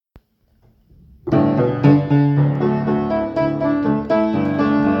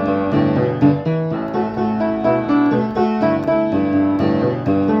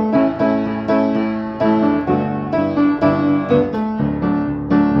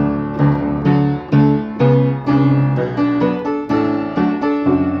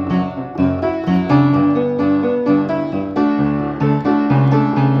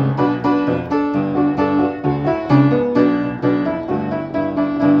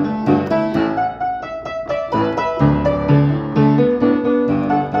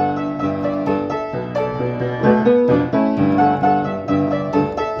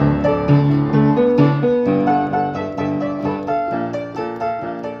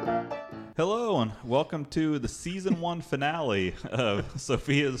and welcome to the season 1 finale of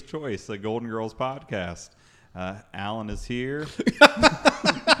Sophia's Choice, a Golden Girls podcast. Alan is here.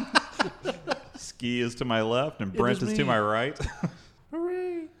 Ski is to my left, and Brent is to my right.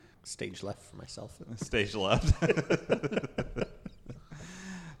 Hooray! Stage left for myself. Stage left.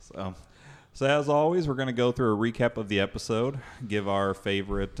 So as always, we're going to go through a recap of the episode, give our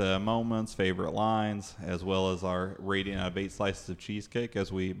favorite moments, favorite lines, as well as our rating out of 8 slices of cheesecake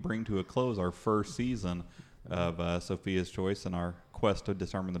as we bring to a close our first season of Sophia's Choice and our quest to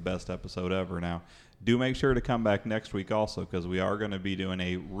determine the best episode ever. Now, do make sure to come back next week also, because we are going to be doing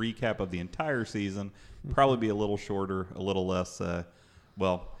a recap of the entire season. Probably be a little shorter, a little less,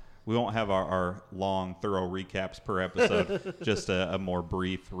 we won't have our long, thorough recaps per episode, just a more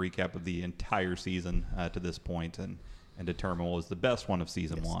brief recap of the entire season to this point and determine what was the best one of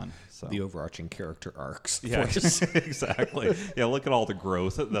season 1. So. The overarching character arcs. Yeah, exactly. Yeah, look at all the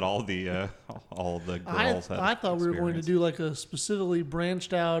growth that all the girls had. I thought we were going to do like a specifically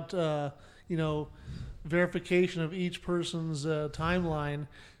branched out, verification of each person's timeline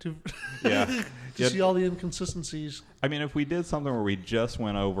to see all the inconsistencies. I mean, if we did something where we just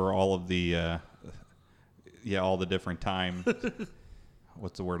went over all of the, all the different time,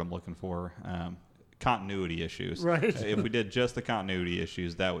 what's the word I'm looking for? Continuity issues. Right. If we did just the continuity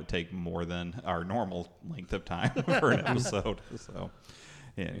issues, that would take more than our normal length of time for an episode. So,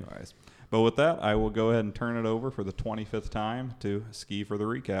 anyways. But with that, I will go ahead and turn it over for the 25th time to Ski for the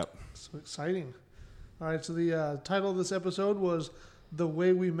recap. So exciting. All right, so the title of this episode was The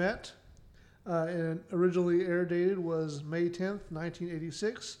Way We Met, and originally air dated was May 10th,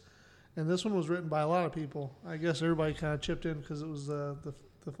 1986, and this one was written by a lot of people. I guess everybody kind of chipped in because it was the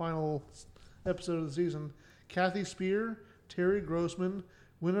final episode of the season. Kathy Spear, Terry Grossman,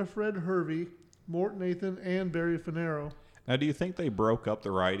 Winifred Hervey, Mort Nathan, and Barry Finero. Now, do you think they broke up the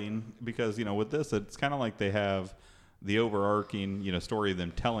writing? Because, with this, it's kind of like they have the overarching, story of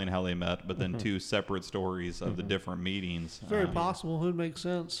them telling how they met, but then 2 separate stories of the different meetings. Very possible. It would make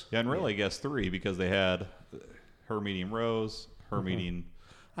sense. Yeah, and really, I guess 3, because they had her meeting Rose, her meeting...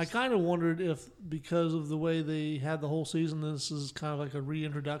 I kind of wondered if, because of the way they had the whole season, this is kind of like a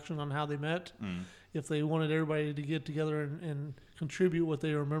reintroduction on how they met. If they wanted everybody to get together and contribute what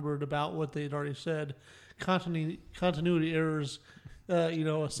they remembered about what they'd already said, continuity errors,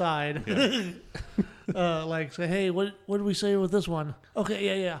 aside. Yeah. Like say, hey, what did we say with this one?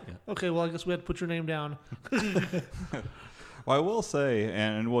 Okay, yeah. Okay, well, I guess we had to put your name down. Well, I will say,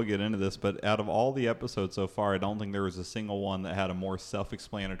 and we'll get into this, but out of all the episodes so far, I don't think there was a single one that had a more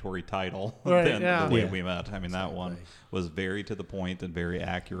self-explanatory title than The Way We Met. I mean, that one was very to the point and very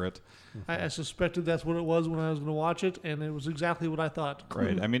accurate. I suspected that's what it was when I was going to watch it, and it was exactly what I thought.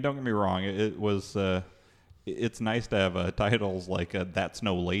 Right. I mean, don't get me wrong. It was... it's nice to have titles like That's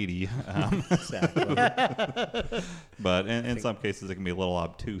No Lady. Exactly. But in some cases, it can be a little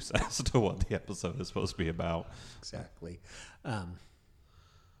obtuse as to what the episode is supposed to be about. Exactly. I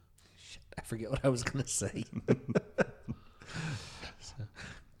forget what I was going to say.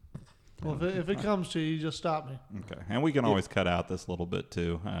 Well, if it comes to you, just stop me. Okay. And we can always cut out this little bit,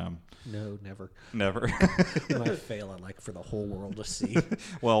 too. No, never. Never. You might fail it, for the whole world to see.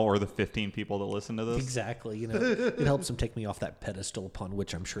 Well, or the 15 people that listen to this. Exactly. It helps them take me off that pedestal upon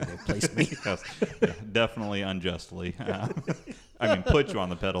which I'm sure they've placed me. Yes. Yeah, definitely unjustly. Put you on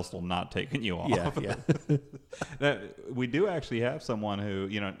the pedestal, not taking you off. Yeah. We do actually have someone who,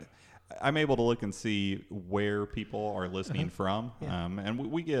 I'm able to look and see where people are listening from. Yeah. And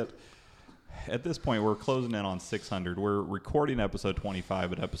we get... At this point, we're closing in on 600. We're recording episode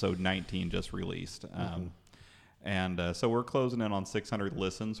 25, but episode 19 just released. So we're closing in on 600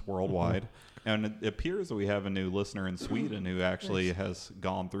 listens worldwide. And it appears that we have a new listener in Sweden who actually has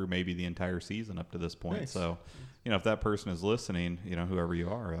gone through maybe the entire season up to this point. Nice. So, if that person is listening, whoever you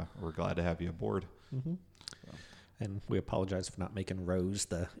are, we're glad to have you aboard. Mm-hmm. And we apologize for not making Rose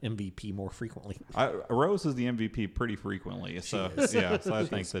the MVP more frequently. Rose is the MVP pretty frequently. So I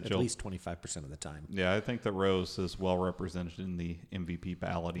think that at least 25% of the time. Yeah, I think that Rose is well represented in the MVP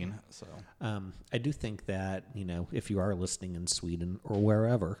balloting. So I do think that, if you are listening in Sweden or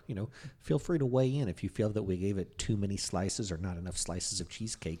wherever, feel free to weigh in if you feel that we gave it too many slices or not enough slices of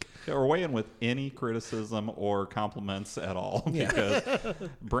cheesecake. Yeah, or weigh in with any criticism or compliments at all, because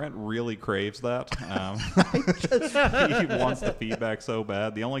Brent really craves that. He wants the feedback so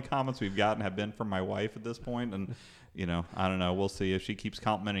bad. The only comments we've gotten have been from my wife at this point, and I don't know. We'll see if she keeps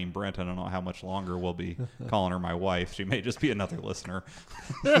complimenting Brent. I don't know how much longer we'll be calling her my wife. She may just be another listener.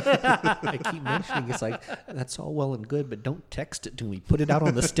 I keep mentioning it's like, that's all well and good, but don't text it to me. Put it out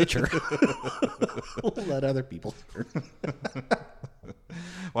on the Stitcher. We'll let other people hear.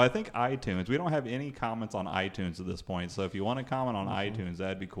 Well, I think iTunes. We don't have any comments on iTunes at this point, so if you want to comment on iTunes,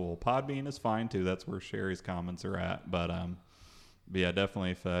 that'd be cool. Podbean is fine too. That's where Sherry's comments are at. But yeah,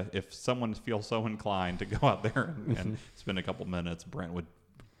 definitely. If someone feels so inclined to go out there and spend a couple minutes, Brent would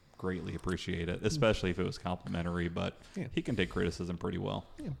greatly appreciate it, especially if it was complimentary. But he can take criticism pretty well.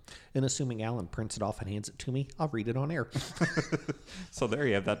 Yeah. And assuming Alan prints it off and hands it to me, I'll read it on air. So there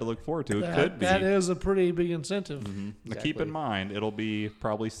you have that to look forward to. It could be. That is a pretty big incentive. Now, keep in mind, it'll be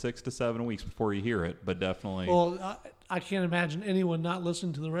probably 6 to 7 weeks before you hear it, but definitely. Well, I can't imagine anyone not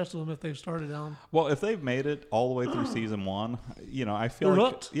listening to the rest of them if they've started on. Well, if they've made it all the way through season 1, I feel They're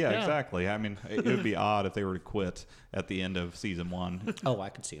like hooked. Yeah, Yeah. exactly. I mean, it would be odd if they were to quit at the end of season 1. Oh, I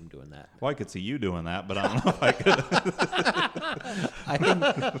could see him doing that. Well, I could see you doing that, but I don't know if I could.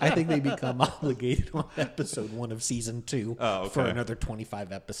 I think they become obligated on episode 1 of season 2 Oh, for okay. another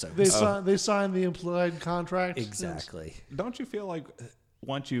 25 episodes. They signed the implied contract. Exactly. Don't you feel like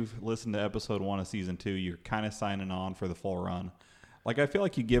once you've listened to episode 1 of season 2, you're kind of signing on for the full run? Like, I feel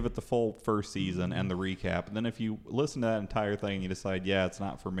like you give it the full first season and the recap, and then if you listen to that entire thing and you decide, yeah, it's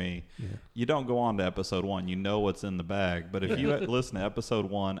not for me, you don't go on to episode 1. You know what's in the bag. But if you listen to episode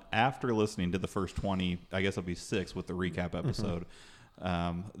 1 after listening to the first 20, I guess it'll be 6 with the recap episode,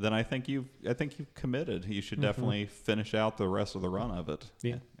 then I think you've committed. You should definitely finish out the rest of the run of it,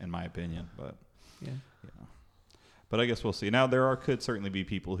 in my opinion. But Yeah. But I guess we'll see. Now, could certainly be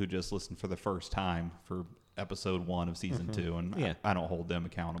people who just listen for the first time for episode 1 of season 2, and I don't hold them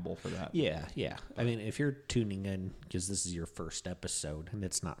accountable for that. Yeah. I mean, if you're tuning in because this is your first episode and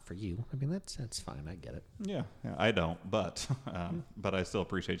it's not for you, I mean, that's fine. I get it. Yeah, I don't, but I still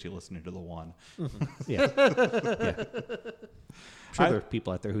appreciate you listening to the one. Yeah. I'm sure there are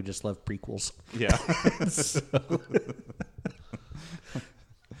people out there who just love prequels. Yeah.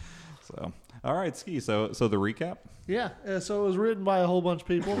 So, all right, Ski. So the recap. Yeah, so it was written by a whole bunch of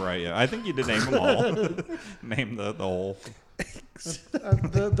people. Right. Yeah. I think you did name them all. Name the whole.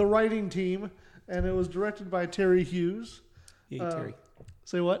 The writing team, and it was directed by Terry Hughes. Yay, Terry.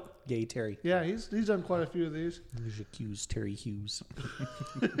 Say what? Yay, Terry. Yeah, he's done quite a few of these. J'accuse Terry Hughes.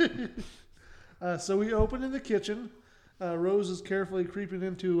 So we open in the kitchen. Rose is carefully creeping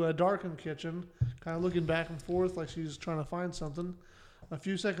into a darkened kitchen, kind of looking back and forth like she's trying to find something. A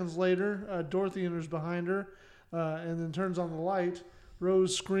few seconds later, Dorothy enters behind her and then turns on the light.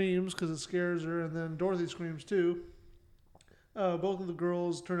 Rose screams because it scares her, and then Dorothy screams too. Both of the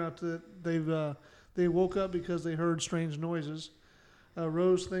girls turn out to they woke up because they heard strange noises.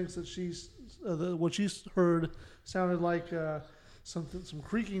 Rose thinks that what she's heard sounded like some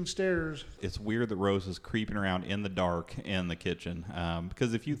creaking stairs. It's weird that Rose is creeping around in the dark in the kitchen,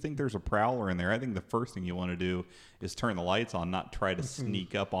 because if you think there's a prowler in there, I think the first thing you want to do is turn the lights on, not try to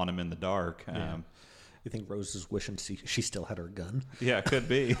sneak up on him in the dark. You think Rose is wishing she still had her gun? Yeah, it could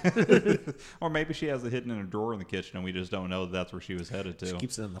be. Or maybe she has it hidden in a drawer in the kitchen and we just don't know that's where she was headed to. She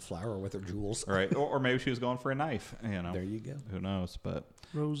keeps it in the flour with her jewels. Right. Or maybe she was going for a knife. There you go. Who knows? But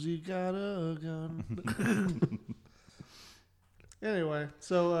Rosie got a gun. Anyway,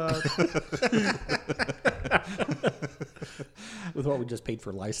 so With what we just paid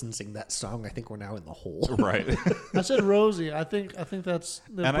for licensing that song, I think we're now in the hole. right. I said Rosie. I think that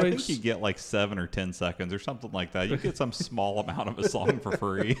And I breaks. think you get like 7 or 10 seconds or something like that. You get some small amount of a song for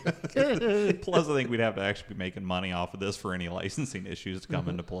free. Plus, I think we'd have to actually be making money off of this for any licensing issues to come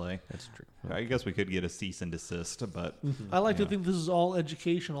into play. That's true. I guess we could get a cease and desist, but I like to think this is all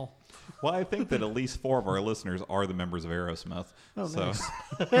educational. well, I think that at least 4 of our listeners are the members of Aerosmith. Oh, so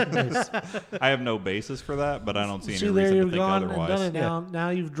nice. I have no basis for that, but I don't see any See, there reason to you've think gone otherwise. and done it now. Now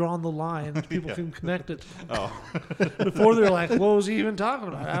you've drawn the line. People can connect it. Oh, Before they're like, what was he even talking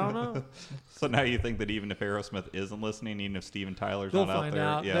about? I don't know. so now you think that even if Aerosmith isn't listening, even if Steven Tyler's They'll not out find there,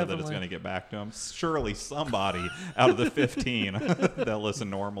 out, that it's definitely. going to get back to him. Surely somebody out of the 15 that listen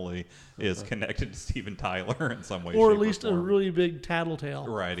normally is connected to Steven Tyler in some way, Or shape, at least a form. really big tattletale.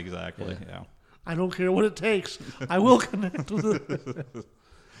 Right, exactly. Yeah. I don't care what it takes. I will connect with it.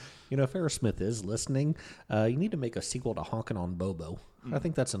 You know, if Aerosmith is listening, you need to make a sequel to Honkin' on Bobo. I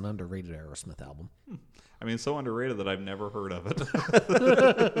think that's an underrated Aerosmith album. I mean, it's so underrated that I've never heard of it.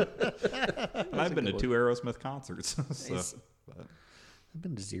 And I've been to 2 Aerosmith concerts. So, Nice. but I've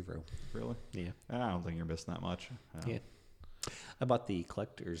been to 0. really? Yeah. I don't think you're missing that much. Yeah. I bought the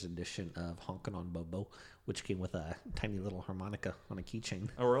collector's edition of Honkin' on Bobo, which came with a tiny little harmonica on a keychain.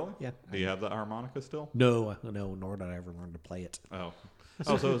 Oh, really? Yeah. Do you have the harmonica still? No, nor did I ever learn to play it. Oh.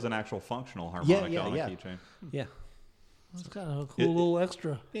 So it was an actual functional harmonica on a yeah. keychain. Yeah. It's kind of a cool little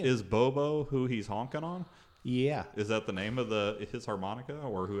extra. Yeah. Is Bobo who he's honking on? Yeah. Is that the name of his harmonica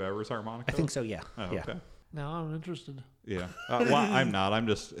or whoever's harmonica? I think so, yeah. Oh, yeah. okay. Now I'm interested. Yeah. Well, I'm not. I'm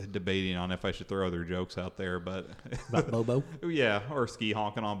just debating on if I should throw other jokes out there, but About Bobo? yeah, or ski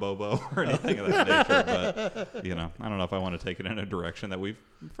honking on Bobo or anything of that nature. But I don't know if I want to take it in a direction that we've,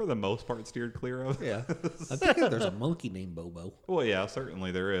 for the most part, steered clear of. Yeah. I'm thinking there's a monkey named Bobo. Well, yeah,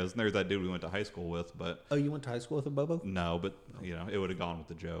 certainly there is, and there's that dude we went to high school with. But Oh, you went to high school with a Bobo? no, but it would have gone with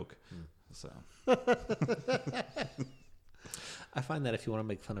the joke. So I find that if you want to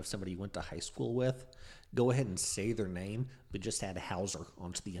make fun of somebody you went to high school with, go ahead and say their name, but just add Hauser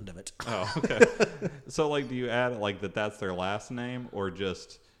onto the end of it. oh, okay. So like, do you add like that's their last name, or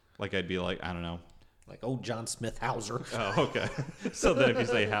just like I'd be like, I don't know. Like, oh, John Smith Hauser. Oh, okay. So then if you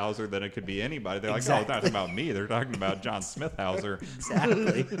say Hauser, then it could be anybody. They're like, Exactly. oh, they're not talking about me. They're talking about John Smith Hauser.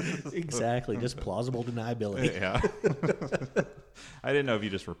 Exactly. Exactly. Just plausible deniability. Yeah. I didn't know if you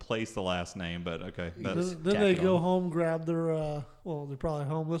just replaced the last name, but okay. That's, Then they tack it go on. home, grab their, well, they're probably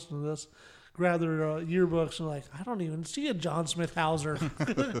home listening to this, grab their yearbooks and like, I don't even see a John Smith Hauser.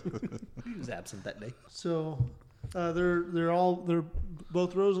 He was absent that day. So they're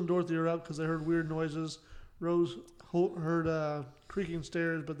both Rose and Dorothy are up because they heard weird noises. Rose heard creaking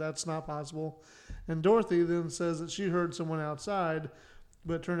stairs, but that's not possible. And Dorothy then says that she heard someone outside,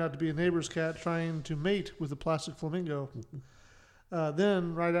 but it turned out to be a neighbor's cat trying to mate with a plastic flamingo.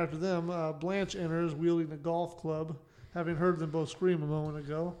 Then, right after them, Blanche enters wielding a golf club, having heard them both scream a moment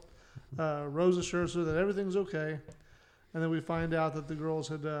ago. Rose assures her that everything's okay. And then we find out that the girls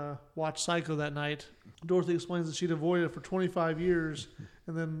had watched Psycho that night. Dorothy explains that she'd avoided it for 25 years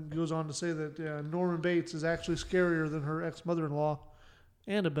and then goes on to say that Norman Bates is actually scarier than her ex-mother-in-law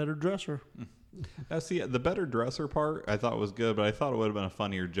and a better dresser. now, see, the better dresser part I thought was good, but I thought it would have been a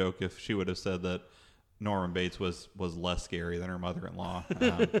funnier joke if she would have said that Norman Bates was less scary than her mother-in-law,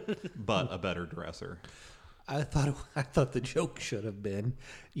 but a better dresser. I thought the joke should have been,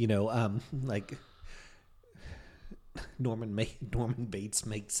 like Norman Bates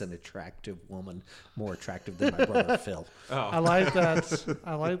makes an attractive woman more attractive than my brother Phil. I like that.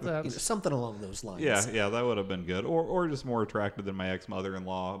 I like that. Something along those lines. Yeah, that would have been good, or just more attractive than my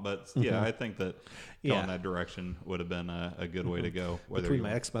ex-mother-in-law. But yeah, I think that going that direction would have been a good way to go. Whether Between you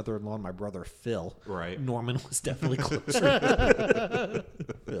my ex-mother-in-law and my brother Phil, Right. Norman was definitely closer.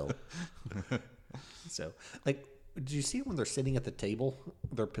 Phil. So, like, did you see when they're sitting at the table,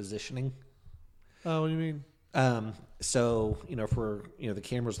 their positioning? What do you mean? So, if we're, the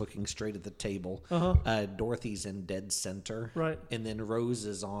camera's looking straight at the table, Uh-huh. Dorothy's in dead center. Right. And then Rose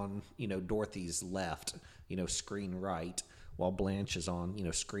is on, Dorothy's left, screen right, while Blanche is on,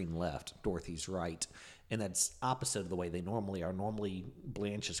 screen left, Dorothy's right. And that's opposite of the way they normally are. Normally,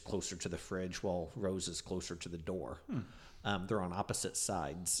 Blanche is closer to the fridge while Rose is closer to the door. They're on opposite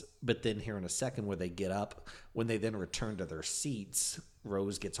sides. But then here in a second where they get up, when they then return to their seats,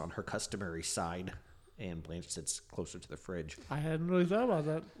 Rose gets on her customary side and Blanche sits closer to the fridge. I hadn't really thought about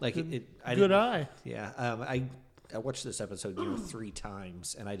that. Like Good, I good didn't- eye. Yeah, I watched this episode 3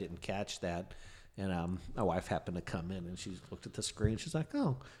 times and I didn't catch that. And my wife happened to come in and she looked at the screen. She's like,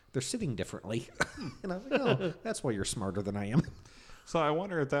 "Oh, they're sitting differently." And I was like, "Oh, that's why you're smarter than I am." So I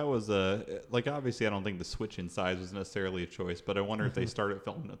wonder if that was obviously I don't think the switch in size was necessarily a choice, but I wonder if they started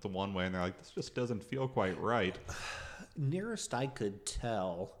filming it the one way and they're like, this just doesn't feel quite right. Nearest I could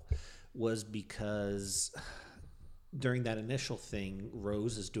tell was because during that initial thing,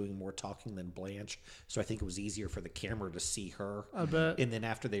 Rose is doing more talking than Blanche, so I think it was easier for the camera to see her. I bet. And then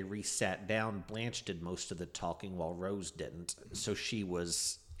after they resat down, Blanche did most of the talking while Rose didn't, so she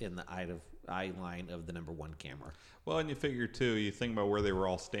was in the eye line of the number one camera. Well, and you figure too, you think about where they were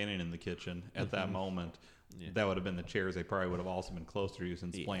all standing in the kitchen at that moment. That would have been the chairs they probably would have also been closer to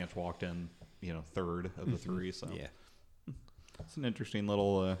since Blanche walked in, third of the three. So Yeah. it's an interesting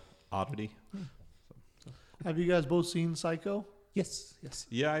little oddity. Have you guys both seen Psycho? Yes.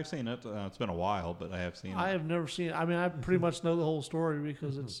 Yeah, I've seen it. It's been a while, but I have seen I it. have never seen it. I mean, I pretty much know the whole story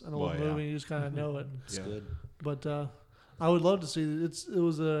because it's an old Well, yeah. movie and you just kind of know it. It's Yeah. good. But I would love to see it. It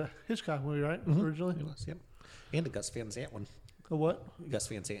was a Hitchcock movie, right? Originally? It was, yep. And a Gus Van Sant one. A what? Gus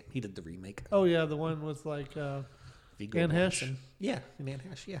Van Sant, he did the remake. Oh, yeah, the one with like Viggo Anne Hesh? Mortensen. Yeah, and Anne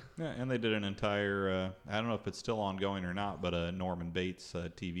Hesh, yeah. Yeah, and they did an entire, I don't know if it's still ongoing or not, but a Norman Bates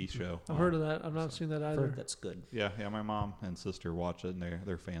TV show. I've heard of that. I've not seen that I've either. heard that's good. Yeah, my mom and sister watch it, and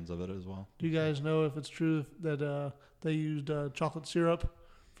they're fans of it as well. Do you guys know if it's true that they used chocolate syrup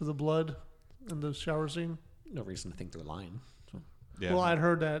for the blood in the shower scene? No reason to think they're lying. So. Yeah. Well, I'd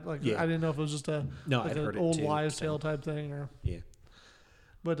heard that. Like, Yeah. I didn't know if it was just No, like I'd an heard it old too, wives' so. tale type thing, or. Yeah.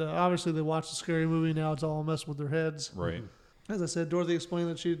 But obviously, they watched a scary movie. Now it's all messing with their heads. Right. As I said, Dorothy explained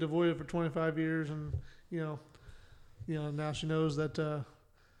that she'd avoided it for 25 years, and now she knows that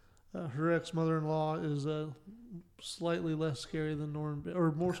Her ex-mother-in-law is slightly less scary than Norman,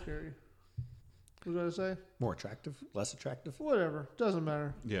 or more scary. What did I say? More attractive, less attractive. Whatever. Doesn't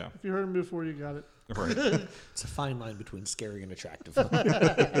matter. Yeah. If you heard him before, you got it. Right. It's a fine line between scary and attractive.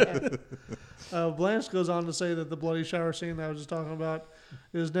 Blanche goes on to say that the bloody shower scene that I was just talking about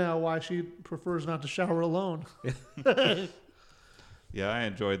is now why she prefers not to shower alone. Yeah, I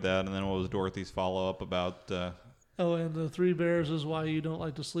enjoyed that. And then what was Dorothy's follow-up about... Oh, and the three bears is why you don't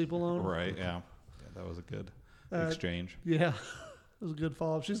like to sleep alone. Right, yeah. That was a good exchange. Yeah, it was a good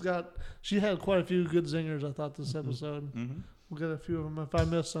follow-up. She had quite a few good zingers, I thought, this episode. Mm-hmm. We'll get a few of them. If I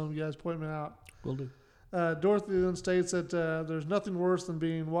miss some, you guys point me out. Will do. Dorothy then states that there's nothing worse than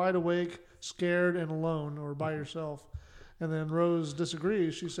being wide awake, scared, and alone, or by yourself. And then Rose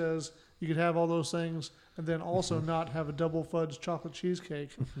disagrees. She says you could have all those things and then also not have a double fudge chocolate cheesecake.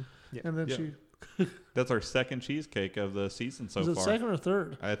 Yeah. And then Yeah. That's our second cheesecake of the season so is it far. second or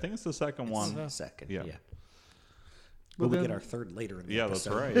third? I think it's the second one. Okay. Second. Yeah. Yeah. But But we then- get our third later in the Yeah, that's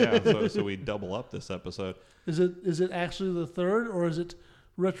episode. right. Yeah, so we double up this episode. Is it actually the third, or is it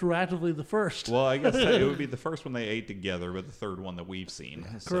retroactively the first? Well, I guess it would be the first one they ate together, but the third one that we've seen.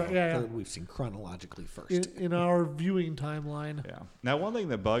 So, Correct. Yeah, Third we've seen chronologically first. in our viewing timeline. Yeah. Now, one thing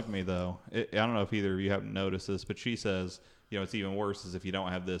that bugged me, though, I don't know if either of you haven't noticed this, but she says, it's even worse is if you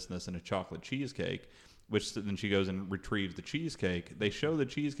don't have this and this and a chocolate cheesecake, which then she goes and retrieves the cheesecake. They show the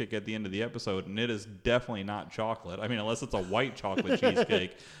cheesecake at the end of the episode, and it is definitely not chocolate. I mean, unless it's a white chocolate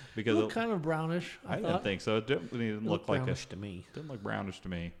cheesecake, because Looked kind of brownish. I I didn't thought. think so. It didn't look like brownish to me. Didn't look brownish to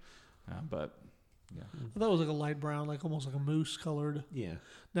me, but yeah. I thought it was like a light brown, like almost like a mousse colored. Yeah.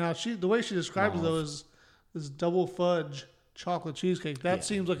 Now the way she describes it though Mauve. is this double fudge chocolate cheesecake. That Yeah.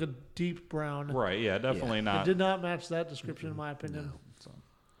 seems like a deep brown. Right? Yeah, definitely It not. did not match that description in my opinion. No. So.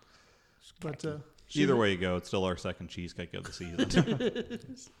 But Either way you go, it's still our second cheesecake of the season.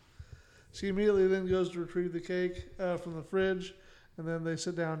 she immediately then goes to retrieve the cake from the fridge, and then they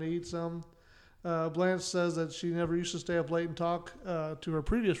sit down to eat some. Blanche says that she never used to stay up late and talk to her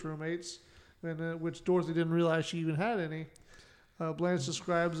previous roommates, and which Dorothy didn't realize she even had any. Blanche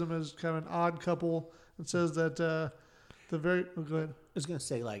describes them as kind of an odd couple and says that go ahead. I was going to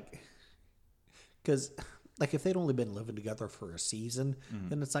say, because, if they'd only been living together for a season,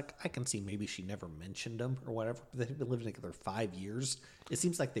 then it's like, I can see maybe she never mentioned them or whatever. But they've been living together 5 years. It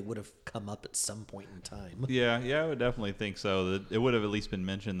seems like they would have come up at some point in time. Yeah, I would definitely think so. That it would have at least been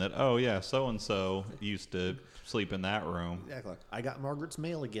mentioned that, oh yeah, so and so used to sleep in that room. Exactly. I got Margaret's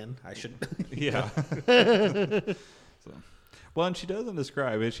mail again. I should. Yeah. So, well, and she doesn't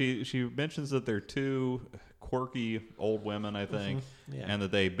describe it. She mentions that they're two quirky old women, I think, Yeah. and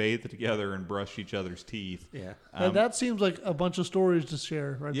that they bathe together and brush each other's teeth. Yeah. That seems like a bunch of stories to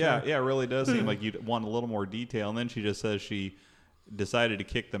share right there. Yeah, it really does seem like you'd want a little more detail. And then she just says she decided to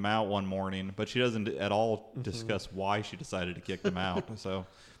kick them out one morning, but she doesn't at all discuss why she decided to kick them out. So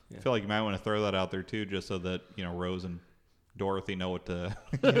I feel like you might want to throw that out there too, just so that Rose and Dorothy know what to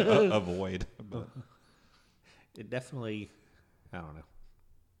avoid. But, It definitely, I don't know.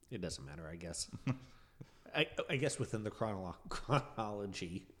 It doesn't matter, I guess. I guess within the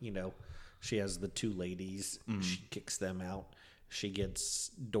chronology, she has the two ladies. She kicks them out. She gets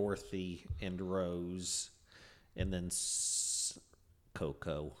Dorothy and Rose, and then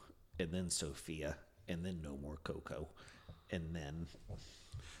Coco, and then Sophia, and then no more Coco, and then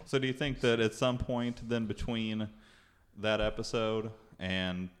so do you think that at some point then between that episode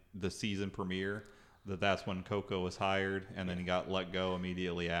and the season premiere, that's when Coco was hired and then he got let go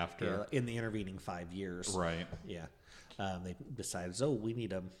immediately after? in the intervening 5 years, Right. Yeah, they decided, we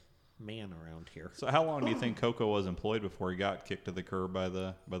need a man around here. So how long do you think Coco was employed before he got kicked to the curb by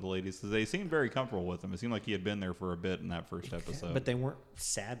the ladies? Because they seemed very comfortable with him. It seemed like he had been there for a bit in that first episode. But they weren't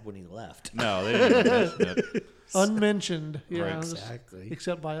sad when he left. No, they didn't mention it. Unmentioned, yeah, Right. Exactly.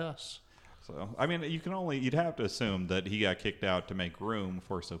 except by us. So I mean, you'd have to assume that he got kicked out to make room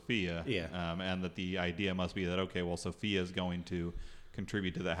for Sophia. Yeah. And that the idea must be that Sophia is going to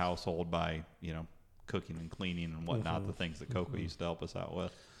contribute to the household by cooking and cleaning and whatnot, the things that Coco used to help us out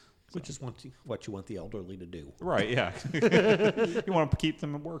with. Which is what you want the elderly to do. Right, yeah. You want to keep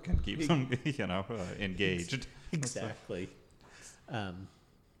them working, keep them, engaged. Exactly.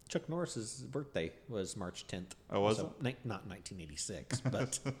 Chuck Norris's birthday was March 10th. Oh, was it? Not 1986,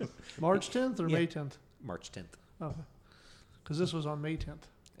 but March 10th or Yeah. May 10th? March 10th. Okay. Because this was on May 10th.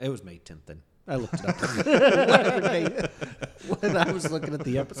 It was May 10th then. I looked it up. Whatever day. When I was looking at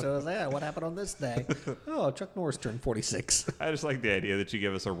the episode, I was like, what happened on this day? Oh, Chuck Norris turned 46. I just like the idea that you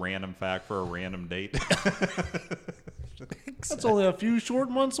give us a random fact for a random date. That's only a few short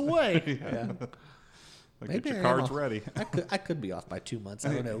months away. Yeah. Get your I am cards off. ready. I could be off by 2 months.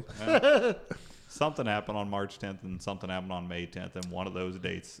 I don't know. Something happened on March 10th and something happened on May 10th, and one of those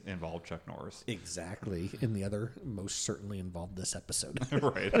dates involved Chuck Norris. Exactly. And the other most certainly involved this episode.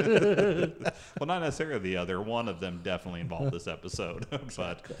 Right. Well, not necessarily the other. One of them definitely involved this episode,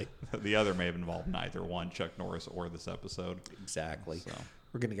 Exactly. but the other may have involved neither one, Chuck Norris or this episode. Exactly. So.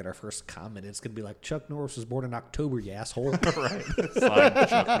 We're going to get our first comment. It's going to be like, Chuck Norris was born in October, you asshole. Right. Signed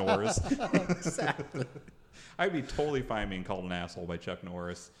Chuck Norris. Exactly. I'd be totally fine being called an asshole by Chuck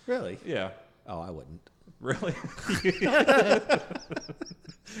Norris. Really? Yeah. Oh, I wouldn't. Really? What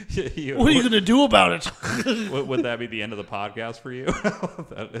are you going to do about it? Would that be the end of the podcast for you?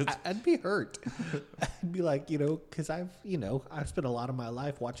 I'd be hurt. I'd be like, because I've spent a lot of my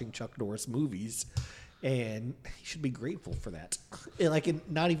life watching Chuck Norris movies, and he should be grateful for that. And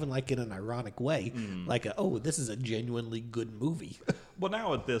not even like in an ironic way, like, this is a genuinely good movie. Well,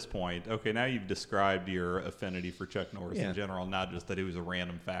 now at this point, okay, now you've described your affinity for Chuck Norris Yeah. in general, not just that it was a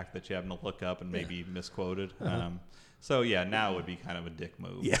random fact that you happened to look up and maybe misquoted. So, yeah, now it would be kind of a dick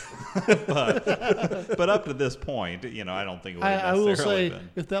move. Yeah. But up to this point, I don't think it would have I will necessarily say, been.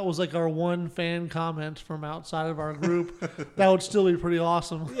 if that was like our one fan comment from outside of our group, that would still be pretty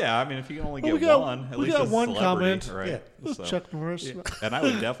awesome. Yeah, I mean, if you can only Well, get one, at we least got as a one celebrity, comment. right? It was So- Chuck Norris. Yeah. And I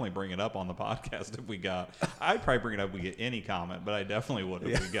would definitely bring it up on the podcast if we got. I'd probably bring it up if we get any comment, but I definitely would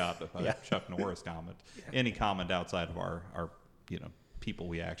if we got a Chuck Norris comment. Any comment outside of our people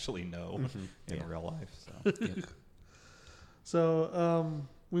we actually know in real life. So. So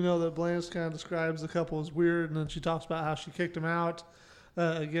we know that Blanche kind of describes the couple as weird, and then she talks about how she kicked him out.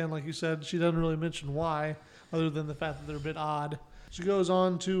 Again, like you said, she doesn't really mention why, other than the fact that they're a bit odd. She goes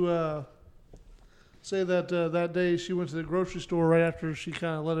on to say that that day she went to the grocery store right after she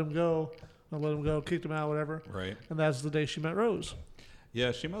kind of let him go, kicked him out, whatever. Right. And that's the day she met Rose.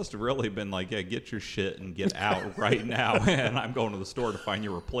 Yeah, she must have really been like, yeah, get your shit and get out right now. And I'm going to the store to find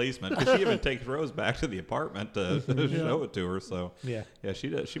your replacement. Because she even takes Rose back to the apartment to show it to her. So, Yeah. she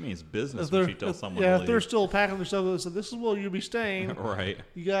does. She means business If when they're- she tells someone yeah, to if they're leave. still packing their stuff, so this is where you'll be staying. Right.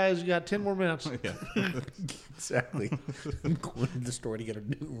 You guys, you got 10 more minutes. Yeah. Exactly. I'm going to the store to get a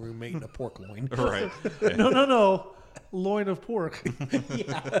new roommate and a pork loin. Right. No. Loin of pork.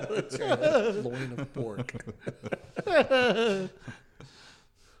 Yeah, that's right. Loin of pork.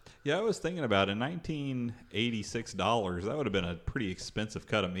 Yeah, I was thinking about it. $1986, that would have been a pretty expensive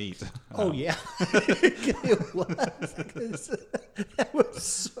cut of meat. Oh, yeah. It was. Because that was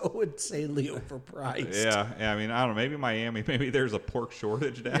so insanely overpriced. Yeah, I mean, I don't know. Maybe Miami, maybe there's a pork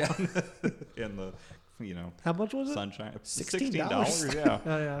shortage down in the, How much was it? sunshine. $16. Yeah.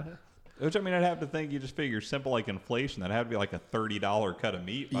 Oh, yeah. Which, I mean, I'd have to think, you just figure simple like inflation, that'd have to be like a $30 cut of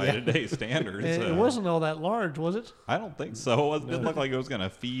meat by today's standards. And it wasn't all that large, was it? I don't think so. It didn't look like it was going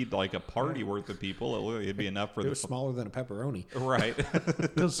to feed like a party worth of people. It looked like it'd be enough for It the... was smaller than a pepperoni. Right.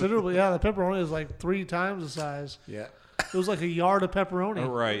 Considerably. Yeah, the pepperoni is like 3 times the size. Yeah. It was like a yard of pepperoni.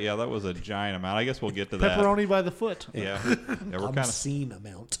 Right, yeah, that was a giant amount. I guess we'll get to that. Pepperoni by the foot. Yeah. Yeah, we're kind of... Obscene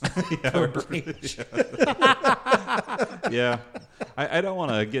amount. Yeah. I don't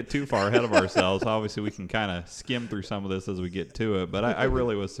want to get too far ahead of ourselves. Obviously, we can kind of skim through some of this as we get to it. But I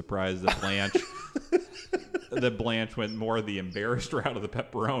really was surprised that Blanche went more the embarrassed route of the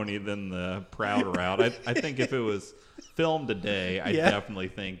pepperoni than the proud route. I think if it was filmed today, I definitely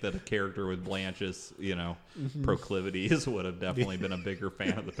think that a character with Blanche's, proclivities would have definitely been a bigger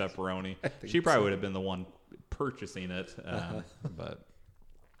fan of the pepperoni. She probably would have been the one purchasing it.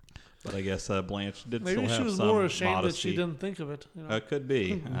 But I guess Blanche did Maybe still have she was some more ashamed modesty. that she didn't think of it. Could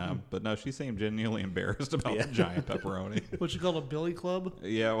be. But no, she seemed genuinely embarrassed about the giant pepperoni. What you call a billy club?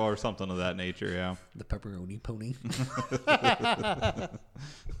 Yeah, or something of that nature, yeah. The pepperoni pony.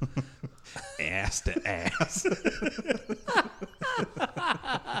 Ass to ass.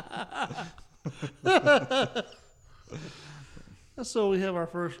 So we have our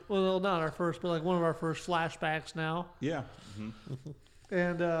first, well, not our first, but like one of our first flashbacks now. Yeah.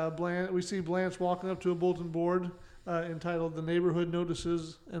 And we see Blanche walking up to a bulletin board entitled "The Neighborhood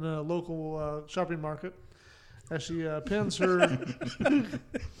Notices" in a local shopping market. As she pins her,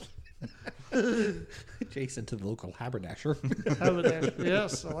 Adjacent to the local haberdasher.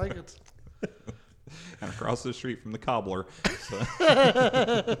 yes, I like it. And across the street from the cobbler.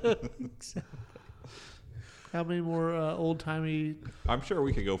 So. How many more old timey? I'm sure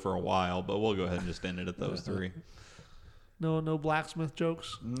we could go for a while, but we'll go ahead and just end it at those 3. No blacksmith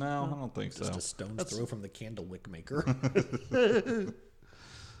jokes. No, I don't think Just so. a stone's throw from the candle wick maker.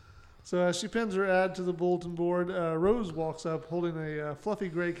 So as she pins her ad to the bulletin board, Rose walks up holding a fluffy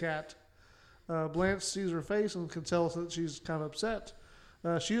gray cat. Blanche sees her face and can tell that she's kind of upset.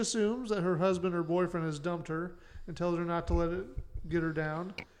 She assumes that her husband or boyfriend has dumped her and tells her not to let it get her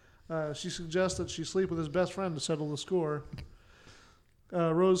down. She suggests that she sleep with his best friend to settle the score.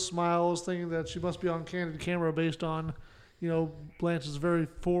 Rose smiles, thinking that she must be on candid camera based on, Blanche's very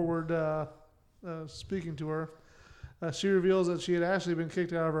forward speaking to her. She reveals that she had actually been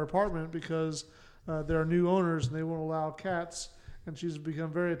kicked out of her apartment because there are new owners and they won't allow cats. And she's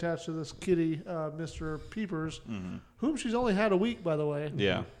become very attached to this kitty, Mr. Peepers, whom she's only had a week, by the way.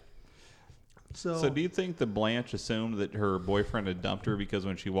 Yeah. So do you think that Blanche assumed that her boyfriend had dumped her because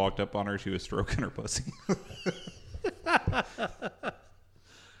when she walked up on her, she was stroking her pussy?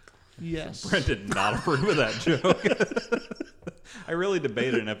 yes. Brent did not approve of that joke. I really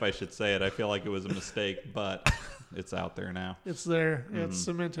debated if I should say it. I feel like it was a mistake, but it's out there now. It's there. It's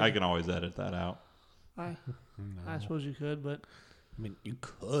cemented. I can always edit that out. I suppose you could, but... I mean, you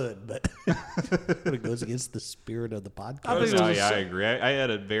could, but it goes against the spirit of the podcast. I agree. I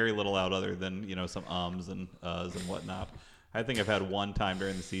added very little out other than, some ums and uhs and whatnot. I think I've had one time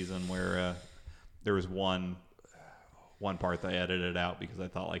during the season where there was one part that I edited out because I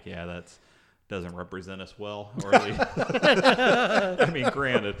thought, that doesn't represent us well. Or at least, I mean,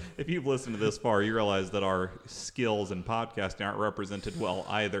 granted, if you've listened to this far, you realize that our skills in podcasting aren't represented well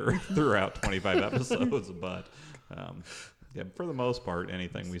either throughout 25 episodes. But yeah, for the most part,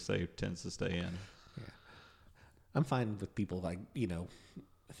 anything we say tends to stay in. Yeah. I'm fine with people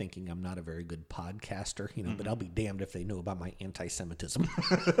thinking I'm not a very good podcaster, but I'll be damned if they know about my anti-Semitism.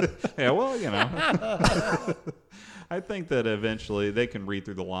 Yeah, well, I think that eventually they can read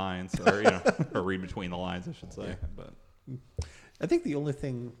through the lines, or or read between the lines, I should say. But I think the only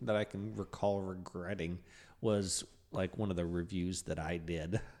thing that I can recall regretting was like one of the reviews that I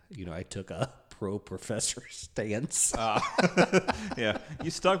did. I took a pro professor stance. Yeah, you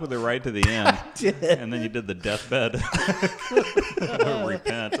stuck with it right to the end, and then you did the deathbed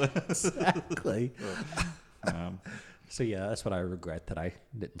repent. Exactly. So yeah, that's what I regret, that I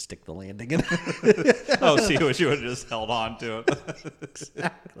didn't stick the landing in. Oh, so you wish you would have just held on to it.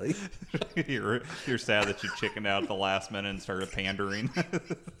 Exactly. You're sad that you chickened out at the last minute and started pandering.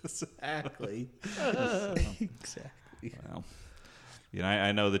 Exactly. Exactly. Well,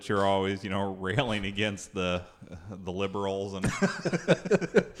 I know that you're always, railing against the liberals and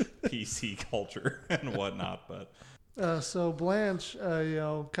PC culture and whatnot, but. So Blanche,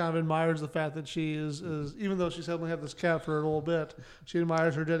 kind of admires the fact that she is, even though she's only had this cat for a little bit, she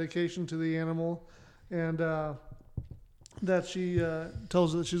admires her dedication to the animal, and that she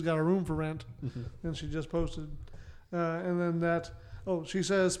tells her that she's got a room for rent, and she just posted, and then she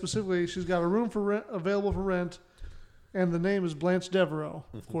says specifically she's got a room for rent available for rent, and the name is Blanche Devereaux,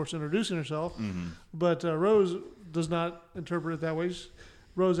 of course, introducing herself, but Rose does not interpret it that way.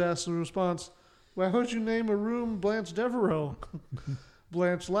 Rose asks in response, "Why would you name a room Blanche Devereaux?"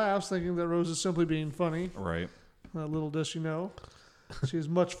 Blanche laughs, thinking that Rose is simply being funny. Right. Little does she know, she is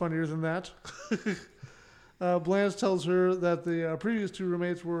much funnier than that. Blanche tells her that the previous two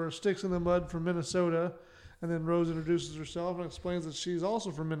roommates were sticks in the mud from Minnesota, and then Rose introduces herself and explains that she's also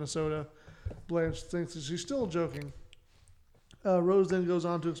from Minnesota. Blanche thinks that she's still joking. Rose then goes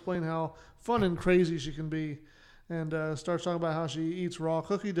on to explain how fun and crazy she can be, and starts talking about how she eats raw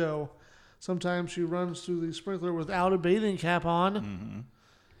cookie dough. Sometimes she runs through the sprinkler without a bathing cap on.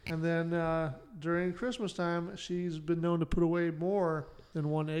 And then during Christmas time, she's been known to put away more than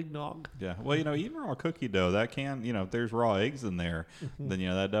one eggnog. Yeah. Well, eating raw cookie dough, that can, if there's raw eggs in there, then,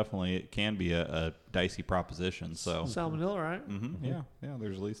 that definitely can be a dicey proposition. So Salmonella, right? Yeah. Yeah.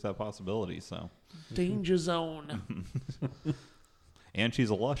 There's at least that possibility. So danger zone. And she's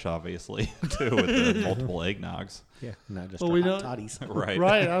a lush, obviously, too, with the multiple eggnogs. Yeah, not just we hot know, toddies. Right.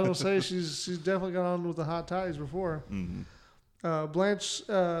 Right. I was going to say she's definitely got on with the hot toddies before. Blanche's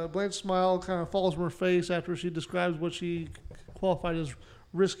smile kind of falls from her face after she describes what she qualified as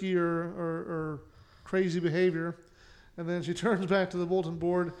risky or crazy behavior. And then she turns back to the bulletin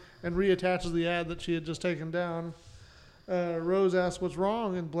board and reattaches the ad that she had just taken down. Rose asks what's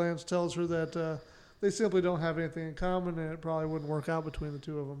wrong, and Blanche tells her that they simply don't have anything in common, and it probably wouldn't work out between the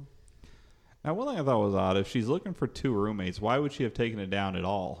two of them. Now, one thing I thought was odd, if she's looking for two roommates, why would she have taken it down at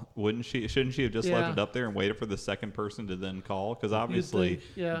all? Shouldn't she have just left it up there and waited for the second person to then call? Because obviously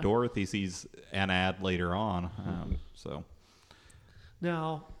Dorothy sees an ad later on. So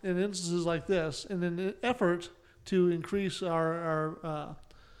now, in instances like this, in an effort to increase our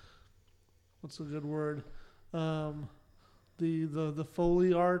what's a good word? The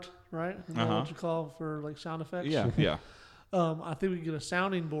Foley art, right? Is that what you call for like sound effects? Yeah. I think we can get a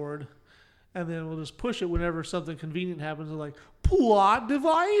sounding board and then we'll just push it whenever something convenient happens. Like plot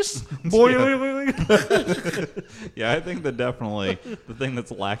device. Boy, Yeah, I think that definitely the thing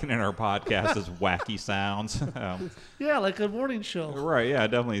that's lacking in our podcast is wacky sounds. Yeah, like a morning show. Right, yeah, it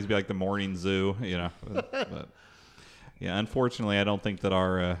definitely needs to be like the morning zoo, but yeah, unfortunately, I don't think that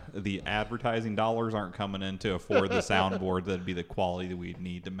our the advertising dollars aren't coming in to afford the soundboard that'd be the quality that we'd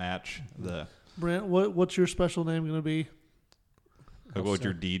need to match the. Brent, what's your special name going to be? What would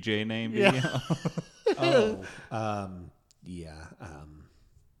your DJ name be? Yeah. Yeah.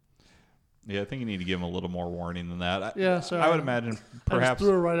 Yeah, I think you need to give him a little more warning than that. Yeah, sorry. I would imagine I just perhaps.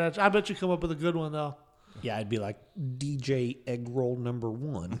 threw it right at you. I bet you come up with a good one though. Yeah, I'd be like DJ Egg Roll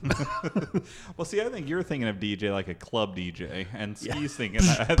 #1. Well, see, I think you're thinking of DJ like a club DJ, and Ski's thinking,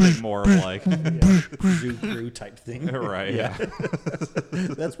 I think more of like, Zoo crew type thing. right? Yeah.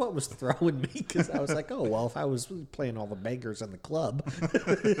 That's what was throwing me because I was like, oh, well, if I was playing all the bangers in the club,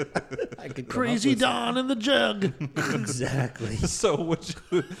 I could come Crazy up with Don in the jug. Exactly. So which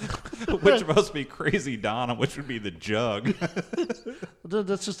must be Crazy Don, and which would be the jug?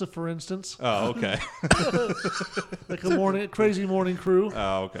 That's just a for instance. Oh, okay. Like a crazy morning crew.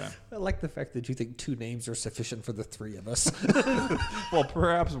 Oh, okay. I like the fact that you think 2 names are sufficient for the 3 of us. Well,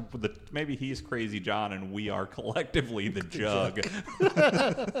 perhaps maybe he's Crazy John, and we are collectively the jug.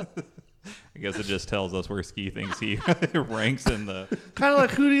 I guess it just tells us where Ski thinks he ranks in the. Kind of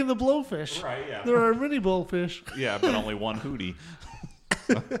like Hootie and the Blowfish. Right, yeah. There are many blowfish. Yeah, but only one Hootie.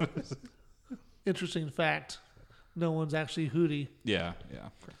 Interesting fact. No one's actually Hootie. Yeah, yeah.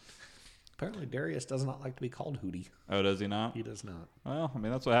 Apparently, Darius does not like to be called Hootie. Oh, does he not? He does not. Well, I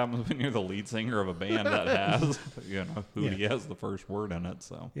mean, that's what happens when you're the lead singer of a band that has, Hootie has the first word in it.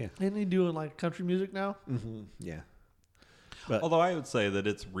 So, Yeah. Isn't he doing like country music now? Mm-hmm. Yeah. But although I would say that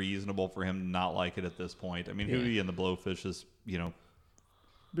it's reasonable for him to not like it at this point. I mean, Yeah. Hootie and the Blowfish is,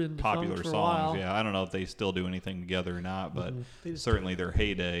 Been popular defunct for a songs. while. Yeah, I don't know if they still do anything together or not, but They just certainly their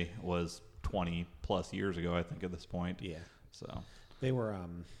heyday was 20 plus years ago, I think, at this point. yeah. So, They were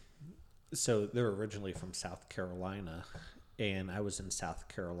so they're originally from South Carolina, and I was in South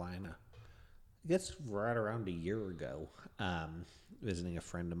Carolina, I guess right around a year ago, visiting a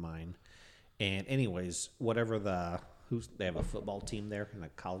friend of mine. And anyways, whatever they have a football team there, and a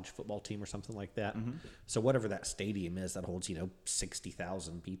college football team or something like that. Mm-hmm. So whatever that stadium is that holds,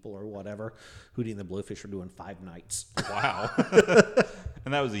 60,000 people or whatever, Hootie and the Blowfish are doing 5 nights. wow.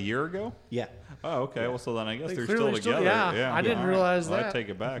 And that was a year ago? Yeah. Oh, okay. Well, so then I guess They they're clearly still still- together. yeah, I didn't realize well, I that. take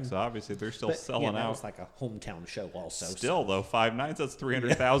it back. So obviously they're still But, selling that out. was like a hometown show also. Still, though, 5 nights, that's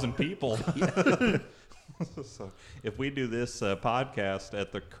 300,000 people. So if we do this podcast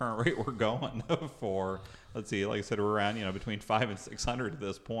at the current rate we're going for, let's see, like I said, we're around, between 500 and 600 at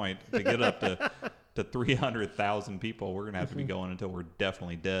this point. To get up to 300,000 people, we're going to have to be going until we're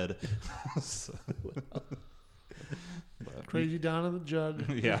definitely dead. So, Crazy Don in the jug.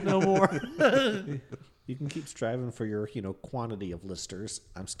 Yeah. No more. You can keep striving for your, quantity of listeners.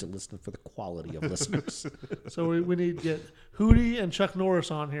 I'm still listening for the quality of listeners. So we need to get Hootie and Chuck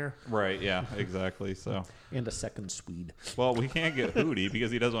Norris on here. right, yeah, exactly. So, And a second Swede. well, we can't get Hootie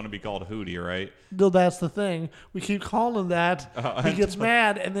because he doesn't want to be called Hootie, right? No, that's the thing. We keep calling him that. He gets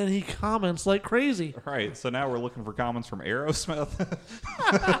mad, and then he comments like crazy. Right, so now we're looking for comments from Aerosmith,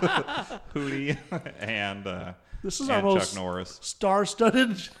 Hootie, and This is and our most Chuck Norris.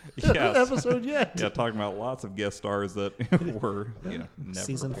 star-studded Yes. episode yet. Yeah, talking about lots of guest stars that were, never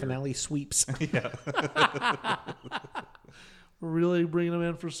Season appeared. finale sweeps. We're really bringing them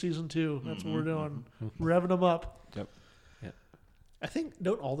in for season 2. That's what we're doing. Revving them up. Yep. Yeah. I think,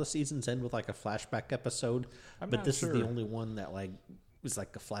 don't all the seasons end with like a flashback episode? I'm but not this is the sure. only one that was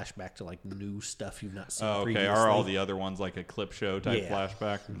like a flashback to like new stuff you've not seen Oh, okay. previously. Are all the other ones like a clip show type Yeah.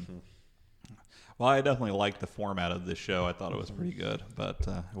 flashback? Well, I definitely liked the format of this show. I thought it was pretty good, but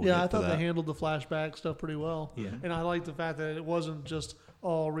we'll Yeah, I get to thought that. they handled the flashback stuff pretty well. Yeah. And I like the fact that it wasn't just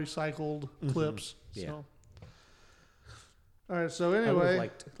all recycled clips. Yeah. So. All right, so I would anyway. have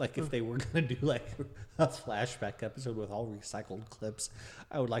liked, like, if they were going to do like a flashback episode with all recycled clips,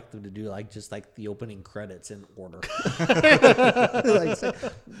 I would like them to do like just like the opening credits in order. Like, say,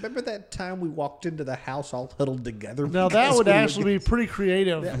 remember that time we walked into the house all huddled together? Now that because would we were actually be pretty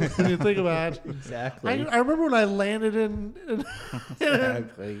creative when you think about it. Exactly. I remember when I landed in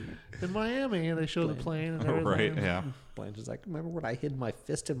Exactly. Miami and they showed the plane and everything. Right, yeah. Blanche is like, remember when I hid my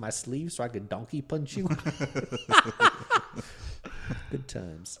fist in my sleeve so I could donkey punch you? Good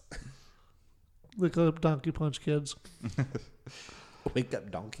times. Look up Donkey Punch Kids. Wake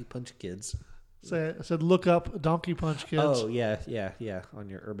up, donkey punch kids. I said look up Donkey Punch Kids. Oh, yeah. On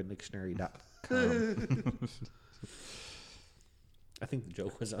your urbandictionary.com. I think the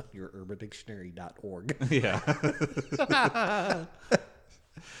joke was on your urbandictionary.org. Yeah.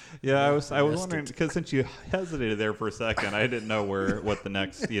 Yeah, I was wondering, because since you hesitated there for a second, I didn't know what the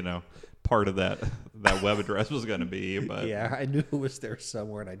next part of that web address was going to be. But Yeah, I knew it was there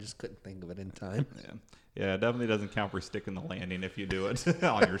somewhere, and I just couldn't think of it in time. yeah, it definitely doesn't count for sticking the landing if you do it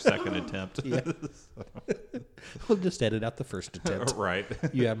on your second attempt. Yeah. We'll just edit out the first attempt. Right.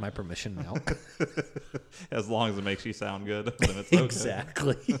 You have my permission now. As long as it makes you sound good, then it's okay.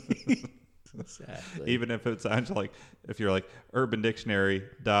 Exactly. Exactly. Even if it sounds like, if you're like Urban Dictionary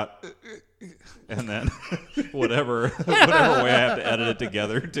dot, and then whatever way I have to edit it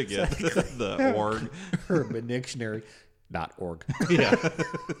together to get the org. urbandictionary.org. Yeah.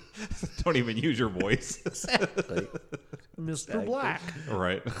 Don't even use your voice. Exactly. Mr. Black.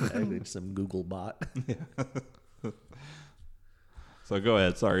 Right. Exactly. Some Google bot. So go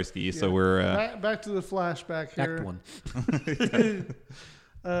ahead. Sorry, Ski. Yeah. So we're back to the flashback here. Act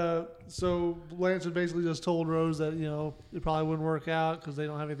 1. So Blanche had basically just told Rose that it probably wouldn't work out because they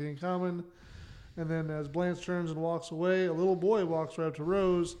don't have anything in common. And then as Blanche turns and walks away, a little boy walks right up to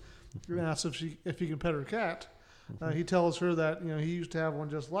Rose and asks if he can pet her cat. He tells her that he used to have one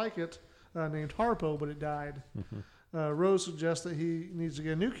just like it, named Harpo, but it died. Rose suggests that he needs to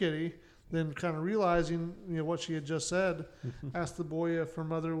get a new kitty. Then, kind of realizing what she had just said, asked the boy if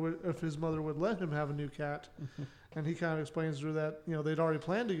his mother would let him have a new cat. And he kind of explains to her that they'd already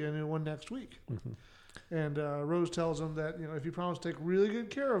planned to get a new one next week. And Rose tells him that if he promises to take really good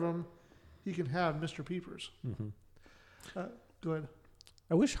care of him, he can have Mr. Peepers. Go ahead.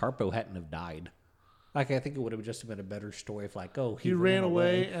 I wish Harpo hadn't have died. I think it would have just been a better story if he ran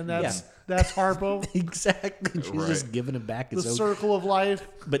away, and that's Harpo. Exactly. She's just giving him back. The circle of life.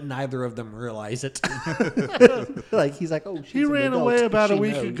 But neither of them realize it. He's like, oh, she's he ran away about a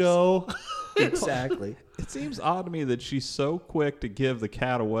week ago. Exactly. It seems odd to me that she's so quick to give the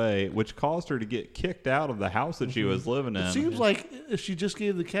cat away, which caused her to get kicked out of the house that she was living in. It seems like if she just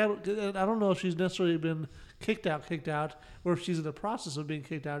gave the cat, I don't know if she's necessarily been kicked out, or if she's in the process of being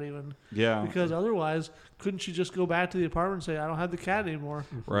kicked out even. Yeah. Because otherwise, couldn't she just go back to the apartment and say, I don't have the cat anymore?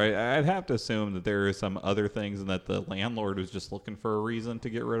 Right. I'd have to assume that there are some other things and that the landlord was just looking for a reason to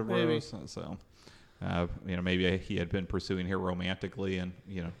get rid of Rose. So, maybe he had been pursuing her romantically and,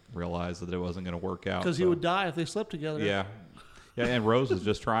 realized that it wasn't going to work out. Because he would die if they slept together. Yeah. Yeah, and Rose was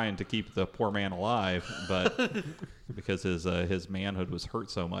just trying to keep the poor man alive, but because his manhood was hurt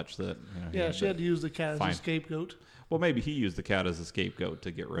so much that she had to use the cat as a scapegoat. Well, maybe he used the cat as a scapegoat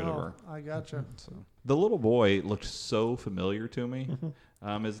to get rid of her. I gotcha. So, the little boy looked so familiar to me.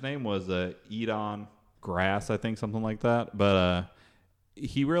 His name was Edon Grass, I think, something like that. But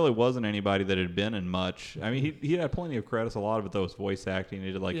he really wasn't anybody that had been in much. I mean, he had plenty of credits. A lot of it, though, was voice acting.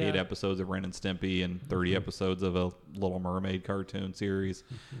 He did 8 episodes of Ren and Stimpy and 30 episodes of a Little Mermaid cartoon series,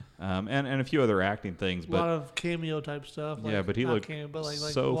 and a few other acting things. A lot of cameo type stuff. Yeah, but he looked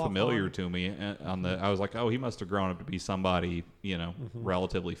so familiar to me. And I was like, oh, he must have grown up to be somebody,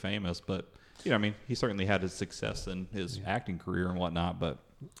 relatively famous. But he certainly had his success in his acting career and whatnot. But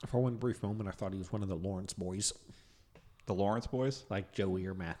for one brief moment, I thought he was one of the Lawrence boys. The Lawrence boys? Like Joey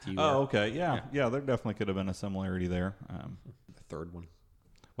or Matthew. Oh, okay. Yeah, there definitely could have been a similarity there. The third one.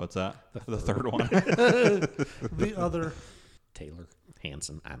 What's that? The third one? The other. Taylor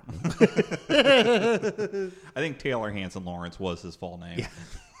Hanson. I don't know. I think Taylor Hanson Lawrence was his full name. Yeah.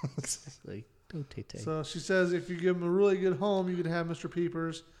 Exactly. So she says if you give him a really good home, you can have Mr.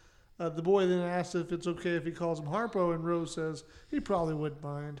 Peepers. The boy then asks if it's okay if he calls him Harpo, and Rose says he probably wouldn't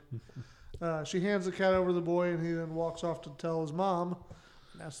mind. She hands the cat over to the boy, and he then walks off to tell his mom.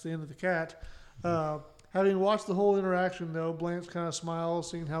 That's the end of the cat. Having watched the whole interaction, though, Blanche kind of smiles,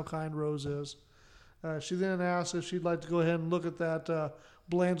 seeing how kind Rose is. She then asks if she'd like to go ahead and look at that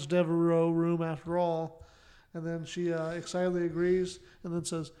Blanche Devereaux room after all. And then she excitedly agrees and then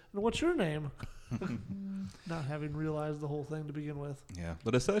says, and what's your name? Not having realized the whole thing to begin with. Yeah,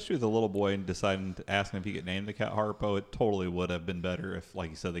 but especially the little boy deciding to ask him if he could name the cat Harpo, it totally would have been better if, like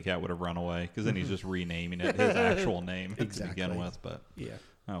you said, the cat would have run away, because then he's just renaming it his actual name to begin with. But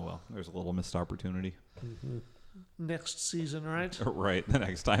oh well, there's a little missed opportunity. Next season, right? Right. The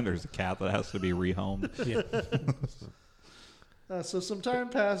next time there's a cat that has to be rehomed. So some time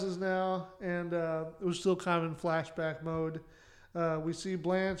passes now, and we're still kind of in flashback mode. We see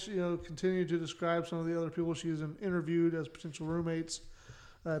Blanche, continue to describe some of the other people she has interviewed as potential roommates.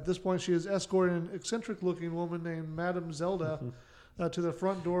 At this point, she is escorting an eccentric-looking woman named Madame Zelda to the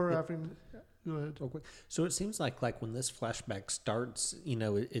front door. Go ahead. Real quick. So it seems like when this flashback starts,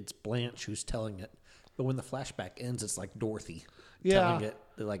 it's Blanche who's telling it, but when the flashback ends, it's like Dorothy telling it.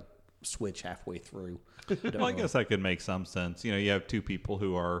 switch halfway through. Well, I guess that could make some sense. You have two people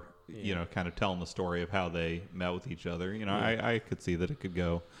who are, kind of telling the story of how they met with each other. I could see that it could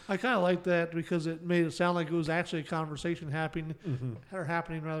go. I kind of like that because it made it sound like it was actually a conversation happening,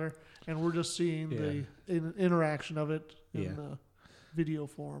 and we're just seeing the interaction of it in video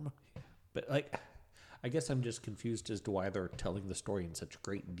form. But I guess I'm just confused as to why they're telling the story in such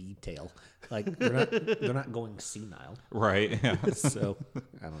great detail. Like they're not going senile, right? Yeah. So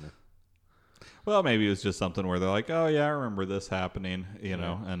I don't know. Well, maybe it was just something where they're like, "Oh yeah, I remember this happening,"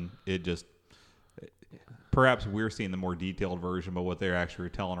 and it just. Perhaps we're seeing the more detailed version, but what they're actually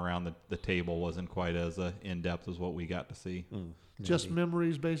telling around the table wasn't quite as in depth as what we got to see. Just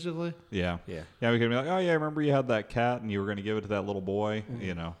memories, basically. Yeah. Yeah. Yeah, we could be like, oh yeah, I remember you had that cat and you were going to give it to that little boy,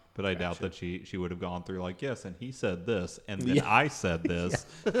 But I doubt that she would have gone through like, yes, and he said this, and then I said this.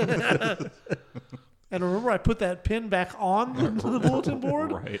 And remember, I put that pin back on the bulletin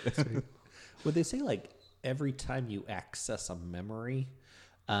board. Right. Would they say every time you access a memory,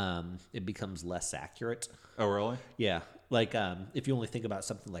 it becomes less accurate? Oh, really? Yeah. If you only think about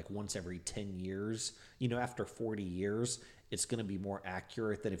something like once every 10 years, after 40 years, it's going to be more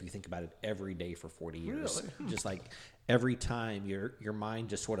accurate than if you think about it every day for 40 years. Really? Just every time your mind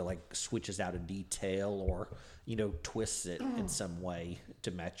just sort of switches out a detail or, twists it in some way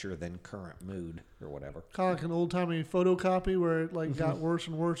to match your then current mood or whatever. Kind of like an old-timey photocopy where it got worse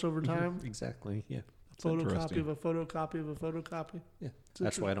and worse over time. Exactly, yeah. Photocopy of a photocopy of a photocopy. Yeah,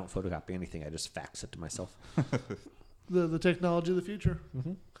 that's why I don't photocopy anything. I just fax it to myself. The technology of the future.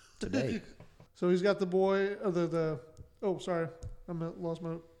 Today. So he's got the boy, oh, sorry, I lost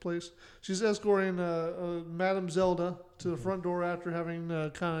my place. She's escorting Madame Zelda to the front door after having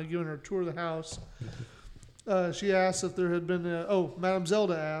kind of given her a tour of the house. She asks if there had been, Madame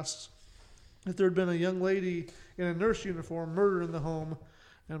Zelda asks if there had been a young lady in a nurse uniform murdered in the home.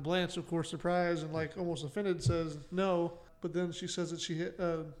 And Blanche, of course, surprised and almost offended, says no. But then she says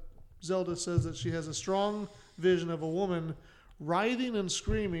that Zelda says that she has a strong vision of a woman writhing and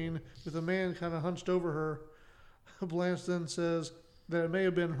screaming with a man kind of hunched over her. Blanche then says that it may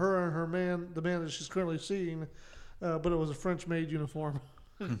have been her and her man, the man that she's currently seeing, but it was a French-made uniform.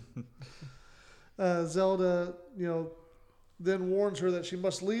 Zelda, then warns her that she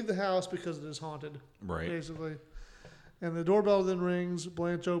must leave the house because it is haunted. Right. Basically. And the doorbell then rings.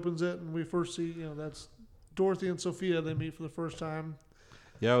 Blanche opens it, and we first see, that's Dorothy and Sophia. They meet for the first time.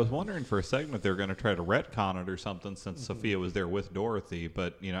 Yeah, I was wondering for a second if they were going to try to retcon it or something since Sophia was there with Dorothy.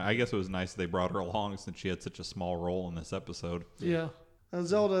 But, I guess it was nice they brought her along since she had such a small role in this episode. Yeah. And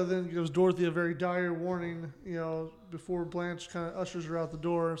Zelda then gives Dorothy a very dire warning, before Blanche kind of ushers her out the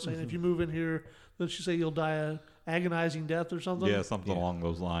door, saying, if you move in here, then she say you'll die an agonizing death or something. Yeah, something along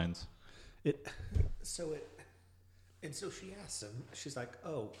those lines. And so she asks him, she's like,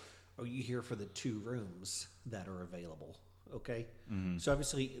 oh, are you here for the 2 rooms that are available? Okay. Mm-hmm. So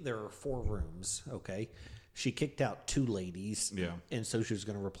obviously there are 4 rooms. Okay. She kicked out 2 ladies. Yeah. And so she was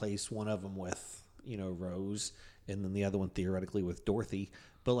going to replace one of them with, Rose, and then the other one theoretically with Dorothy.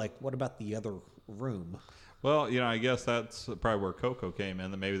 But what about the other room? Well, I guess that's probably where Coco came in.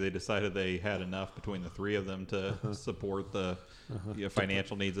 That maybe they decided they had enough between the 3 of them to support the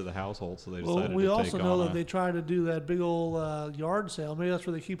financial needs of the household, so they decided to take on. We also know that they tried to do that big old yard sale. Maybe that's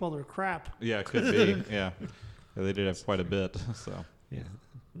where they keep all their crap. Yeah, it could be. Yeah, they did have quite a bit. So yeah,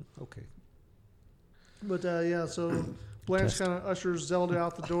 okay. But so Blanche kind of ushers Zelda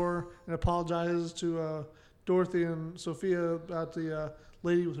out the door and apologizes to Dorothy and Sophia about the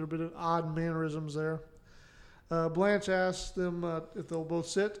lady with her bit of odd mannerisms there. Blanche asks them if they'll both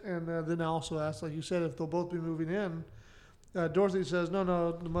sit, and then also asks, like you said, if they'll both be moving in. Dorothy says,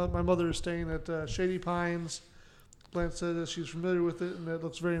 no, my mother is staying at Shady Pines. Blanche says that she's familiar with it, and it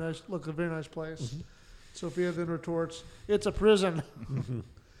looks very nice. Looks a very nice place. Mm-hmm. Sophia then retorts, "It's a prison."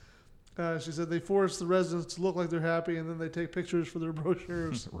 She said they force the residents to look like they're happy, and then they take pictures for their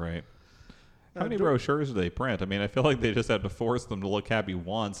brochures. Right. How many brochures do they print? I mean, I feel like they just have to force them to look happy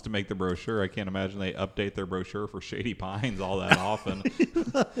once to make the brochure. I can't imagine they update their brochure for Shady Pines all that often.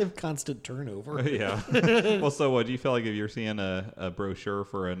 They have constant turnover. Yeah. Well, so what do you feel like if you're seeing a brochure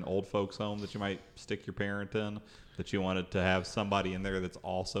for an old folks home that you might stick your parent in, that you wanted to have somebody in there that's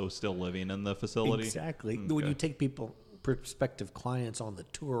also still living in the facility? Exactly. Okay. When you take prospective clients on the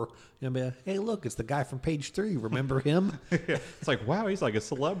tour, be like, hey, look, it's the guy from page 3. Remember him? Yeah. It's like, wow, he's like a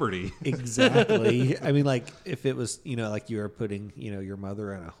celebrity. Exactly. I mean, if it was, like you were putting, your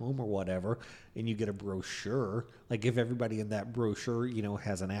mother in a home or whatever, and you get a brochure, if everybody in that brochure,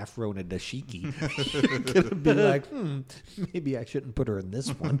 has an afro and a dashiki, you're going to be like, maybe I shouldn't put her in this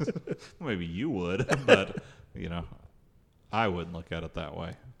one. Maybe you would, but, I wouldn't look at it that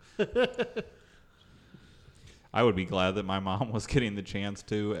way. I would be glad that my mom was getting the chance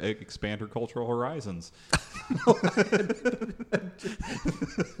to expand her cultural horizons.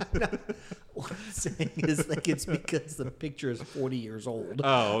 What I'm saying is, like, it's because the picture is 40 years old.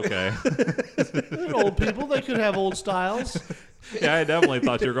 Oh, okay. They're old people. They could have old styles. Yeah, I definitely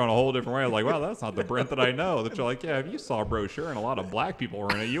thought you were going a whole different way. I was like, wow, that's not the Brent that I know. That you're like, yeah, if you saw a brochure and a lot of black people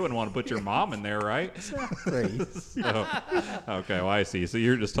were in it, you wouldn't want to put your mom in there, right? Exactly. So, okay, well, I see. So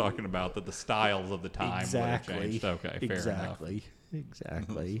you're just talking about that the styles of the time would have Exactly. changed. Okay, fair enough.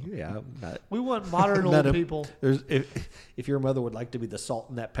 Exactly. Yeah. We want modern None old of- people. If your mother would like to be the salt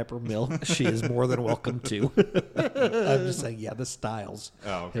in that pepper mill, she is more than welcome to. I'm just saying, yeah, the styles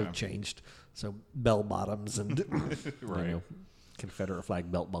Oh, okay. have changed. So bell bottoms and Right. Confederate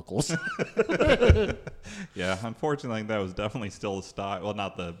flag belt buckles. Yeah, unfortunately, that was definitely still the style. Well,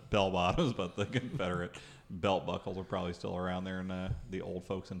 not the bell bottoms, but the Confederate belt buckles are probably still around there in the old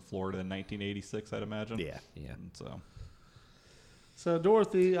folks in Florida in 1986, I'd imagine. Yeah. And so, So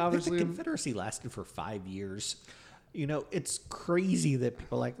Dorothy, I think obviously, the Confederacy lasted for 5 years. You know, it's crazy that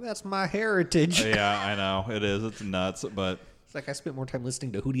people are like, that's my heritage. yeah, I know it is. It's nuts, but It's like I spent more time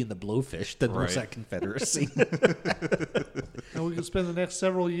listening to Hootie and the Blowfish than there was Right. that Confederacy. and we could spend the next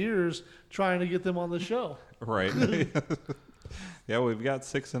several years trying to get them on the show. right. Yeah, we've got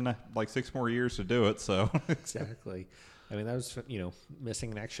 6 more years to do it. So, Exactly. I mean, that was,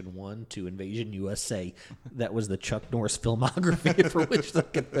 Missing in Action 1 to Invasion USA. That was the Chuck Norris filmography for which the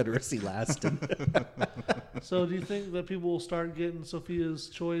Confederacy lasted. So do you think that people will start getting Sophia's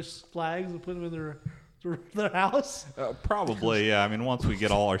Choice flags and put them in their house? probably, yeah. I mean, once we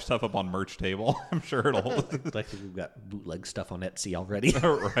get all our stuff up on merch table, I'm sure it'll. I think we've got bootleg stuff on Etsy already.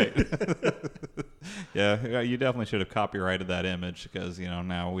 Right. Yeah, you definitely should have copyrighted that image because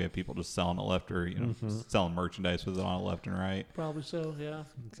now we have people just selling it left or selling merchandise with it on it left and right. Probably so, yeah.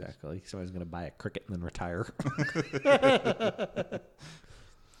 Exactly. Somebody's going to buy a Cricket and then retire.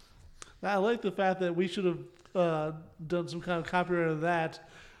 I like the fact that we should have done some kind of copyright of that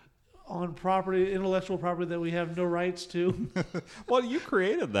on intellectual property that we have no rights to. Well, you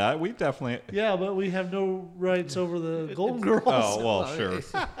created that. We definitely. Yeah, but we have no rights over the Golden Girls. Oh well, sure.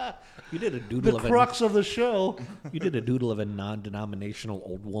 You did a The doodle of crux of the show. You did a doodle of a non-denominational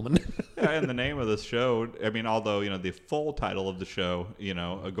old woman. Yeah, and the name of this show. I mean, although the full title of the show,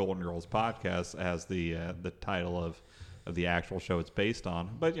 a Golden Girls podcast, has the title of the actual show it's based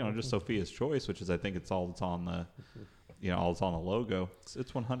on. But just Sophia's Choice, which is I think it's all that's on the. All that's on the logo.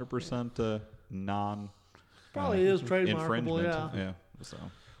 It's 100% non. Probably is trademarkable, infringement. yeah. So.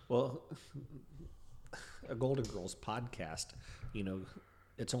 Well, a Golden Girls podcast,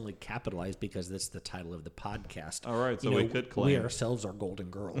 it's only capitalized because that's the title of the podcast. All right, so we could claim we ourselves are Golden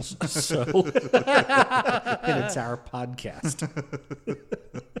Girls, so and it's our podcast.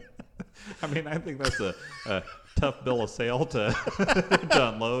 I mean, I think that's a tough bill of sale to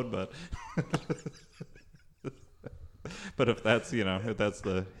unload, but. But if that's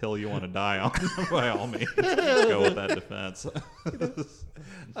the hill you want to die on, by all means, go with that defense.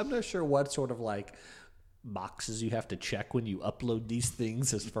 I'm not sure what sort of boxes you have to check when you upload these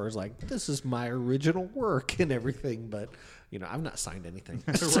things, as far as this is my original work and everything. But I've not signed anything.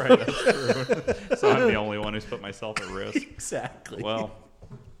 Right, that's true. So I'm the only one who's put myself at risk. Exactly. Well,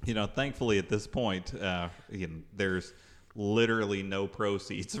 thankfully at this point, there's literally no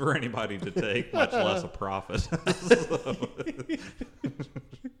proceeds for anybody to take, much less a profit.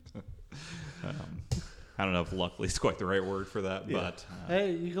 I don't know if luckily is quite the right word for that, but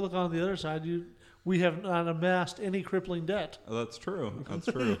Hey, you can look on the other side. We have not amassed any crippling debt. that's true. That's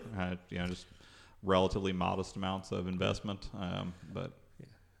true. Just relatively modest amounts of investment, but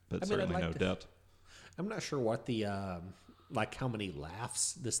certainly no debt. I'm not sure what the how many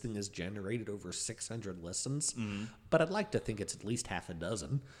laughs this thing has generated over 600 listens, but I'd like to think it's at least half a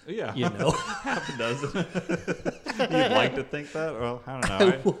dozen. Yeah, Half a dozen. You'd like to think that? Well, I don't know.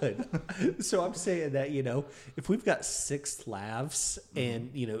 I would. So I'm saying that, if we've got 6 laughs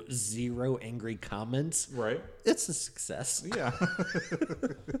and, 0 angry comments, Right? it's a success. Yeah.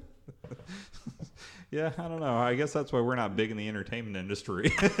 Yeah, I don't know. I guess that's why we're not big in the entertainment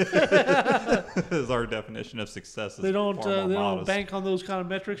industry. Is our definition of success is They don't far more they don't modest. bank on those kind of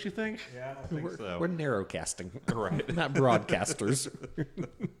metrics, you think? Yeah, I don't think so. We're narrowcasting, Right. not broadcasters.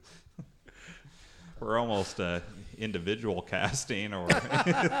 We're almost individual casting or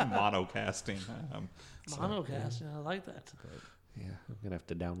monocasting. Monocast, yeah, I like that. Yeah, I'm going to have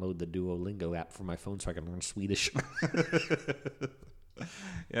to download the Duolingo app for my phone so I can learn Swedish.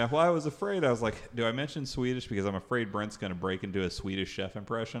 Yeah, well, I was afraid. I was like, do I mention Swedish? Because I'm afraid Brent's going to break into a Swedish chef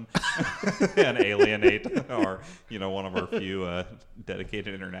impression and alienate one of our few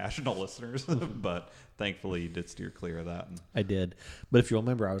dedicated international listeners. But thankfully, you did steer clear of that. And I did. But if you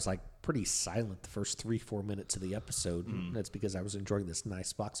remember, I was like pretty silent the first 3-4 minutes of the episode. That's because I was enjoying this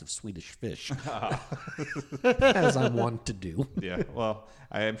nice box of Swedish fish, as I'm wont to do. yeah, well,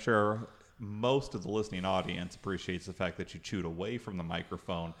 I am sure most of the listening audience appreciates the fact that you chewed away from the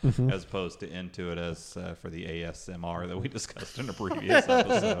microphone as opposed to into it as for the ASMR that we discussed in a previous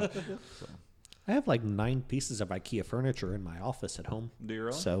episode. So. I have like 9 pieces of IKEA furniture in my office at home. Do you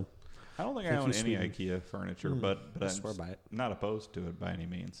really? So I don't think I Thank own you, any Sweden. IKEA furniture, but I I'm swear by it. not opposed to it by any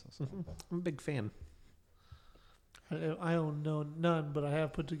means. So. I'm a big fan. I own none, but I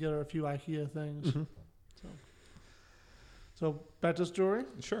have put together a few IKEA things. So back to the story.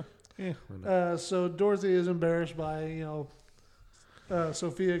 Sure. Yeah. So Dorothy is embarrassed by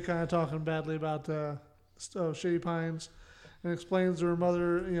Sophia kind of talking badly about Shady Pines, and explains her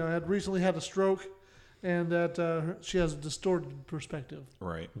mother had recently had a stroke, and that she has a distorted perspective.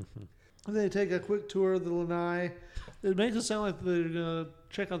 Right. And they take a quick tour of the lanai. It makes it sound like they're going to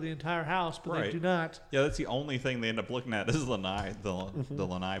check out the entire house, but they Right. do not. Yeah, that's the only thing they end up looking at is lanai, the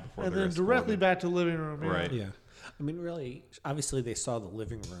lanai before And they're then directly escorted. back to the living room. Right. Yeah. I mean, really, obviously they saw the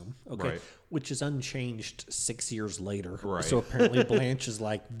living room, okay, Right. which is unchanged 6 years later. Right. So apparently Blanche is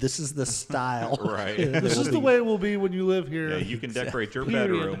like, this is the style. Right. This is the way it will be when you live here. Yeah, you can decorate your Period.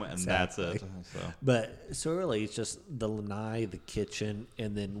 bedroom, and that's it. So. But so really, it's just the lanai, the kitchen,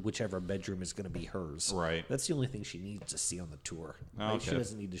 and then whichever bedroom is going to be hers. Right. That's the only thing she needs to see on the tour. Like, Okay. she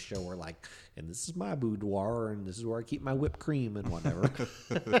doesn't need to show her like, and this is my boudoir, and this is where I keep my whipped cream and whatever.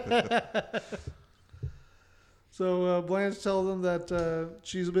 So Blanche tells them that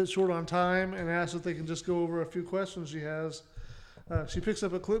she's a bit short on time and asks if they can just go over a few questions she has. She picks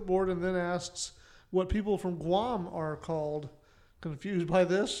up a clipboard and then asks what people from Guam are called. Confused by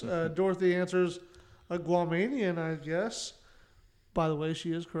this, Dorothy answers, a Guamanian, I guess. By the way,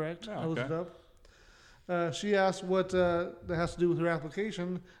 she is correct. Oh, I looked okay. it up. She asks what that has to do with her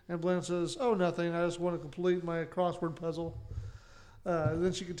application, and Blanche says, oh, nothing. I just want to complete my crossword puzzle.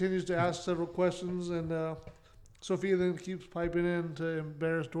 Then she continues to ask several questions, and Sophia then keeps piping in to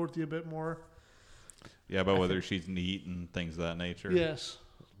embarrass Dorothy a bit more. Yeah, about whether she's neat and things of that nature. Yes.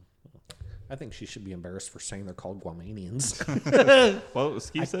 I think she should be embarrassed for saying they're called Guamanians. Well,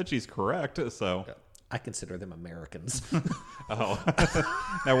 Ski said she's correct, so. I consider them Americans. Oh.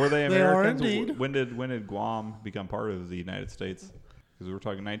 Now, were they They are Americans? indeed. When did Guam become part of the United States? Because we were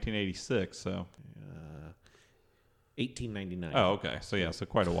talking 1986, so. 1899. Oh, okay. So, yeah, so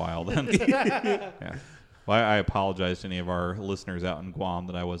quite a while then. Yeah. Well, I apologize to any of our listeners out in Guam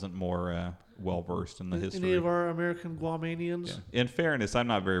that I wasn't more well-versed in the history. Any of our American Guamanians? Yeah. In fairness, I'm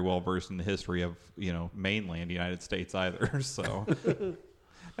not very well-versed in the history of, mainland United States either, so...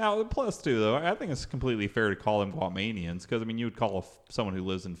 Now, plus, too, though, I think it's completely fair to call them Guamanians, because, I mean, you would call someone who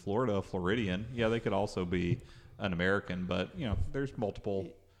lives in Florida a Floridian. Yeah, they could also be an American, but, there's multiple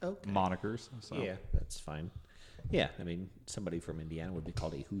monikers. So. Yeah, that's fine. Yeah, I mean, somebody from Indiana would be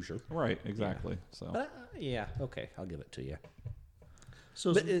called a Hoosier. Right, exactly. So. But, yeah, okay, I'll give it to you.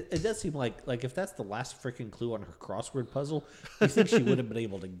 So But it does seem like if that's the last freaking clue on her crossword puzzle, you think she would have been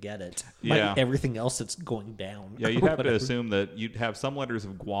able to get it. Yeah. Like everything else that's going down. Yeah, you'd have to assume that you'd have some letters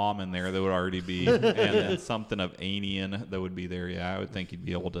of Guam in there that would already be, and then something of Anian that would be there. Yeah, I would think you'd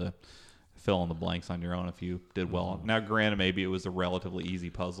be able to fill in the blanks on your own if you did well. Now, granted, maybe it was a relatively easy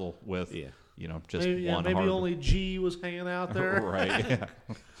puzzle with, just maybe, one maybe hard. only G was hanging out there. Right, yeah.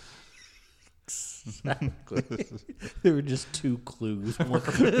 Exactly. There were just 2 clues,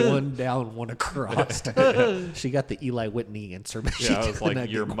 one down, one across. She got the Eli Whitney answer. But Yeah, I was she could like, not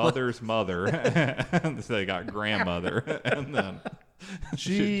your get mother's mother. And so they got grandmother. And then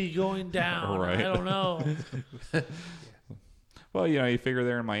G going down. Right. I don't know. well, you figure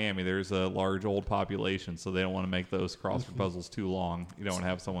there in Miami, there's a large old population, so they don't want to make those crossword puzzles too long. You don't want to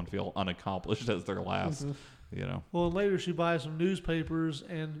have someone feel unaccomplished as their last, Well, and later she buys some newspapers,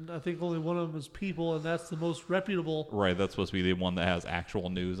 and I think only one of them is People, and that's the most reputable. Right, that's supposed to be the one that has actual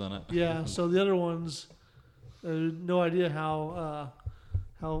news in it. Yeah, so the other ones, no idea how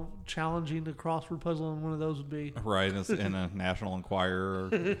challenging the crossword puzzle in one of those would be. Right, it's in a National Enquirer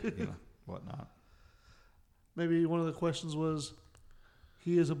or whatnot. Maybe one of the questions was,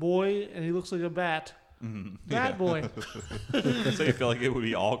 he is a boy and he looks like a bat. Bat boy. So you feel like it would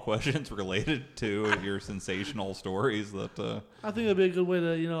be all questions related to your sensational stories that... I think that'd be a good way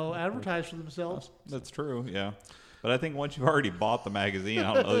to, advertise for themselves. That's true, yeah. But I think once you've already bought the magazine,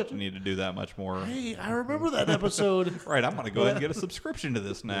 I don't know that you need to do that much more. Hey, I remember that episode. Right, I'm going to go ahead and get a subscription to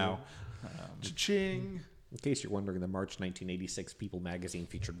this now. Cha-ching. In case you're wondering, the March 1986 People magazine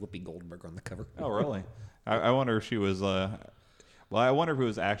featured Whoopi Goldberg on the cover. Oh, really? I wonder if she was. Well, I wonder if it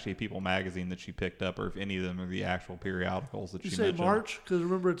was actually People magazine that she picked up, or if any of them are the actual periodicals that Did you she say mentioned. March? Because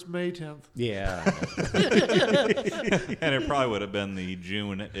remember, it's May 10th. Yeah. And it probably would have been the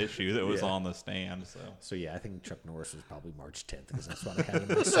June issue that was Yeah. on the stand. So. So yeah, I think Chuck Norris was probably March 10th because that's what I had in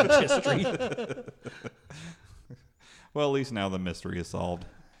my search history. Well, at least now the mystery is solved.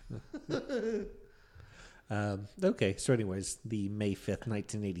 Okay, so anyways, the May 5th,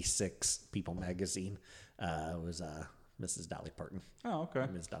 1986 People magazine was Mrs. Dolly Parton. Oh, okay.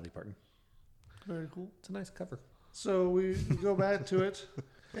 Ms. Dolly Parton. Very cool. It's a nice cover. So we go back to it.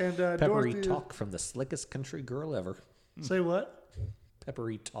 And Peppery Dorothy... talk from the slickest country girl ever. Say what?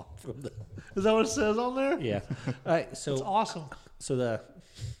 Peppery talk from the... Is that what it says on there? Yeah. All right, so... It's awesome. So the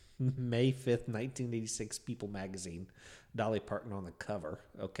May 5th, 1986 People magazine, Dolly Parton on the cover,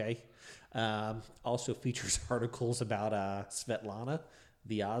 okay? Also features articles about Svetlana,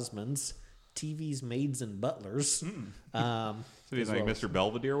 the Osmonds, TV's maids and butlers. So do you as think well Mr.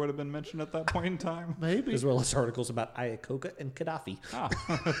 Belvedere would have been mentioned at that point in time? Maybe. as well as articles about Ayakoka and Gaddafi. Ah,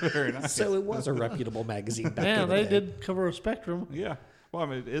 very nice. So it was a reputable magazine back Man, in the they day. did cover a spectrum. Yeah. Well, I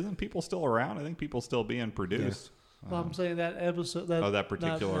mean, isn't People still around? I think People still being produced. Well, I'm saying that episode. That, Oh, that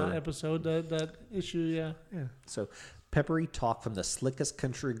particular- not episode. That issue. Yeah. Yeah. So Peppery talk from the slickest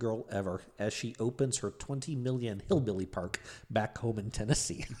country girl ever as she opens her 20 million hillbilly park back home in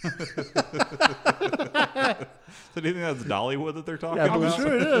Tennessee. So do you think that's Dollywood that they're talking Yeah, I about? believe I'm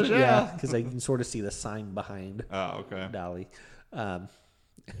sure it is. Yeah. because I can sort of see the sign behind Oh, okay. Dolly.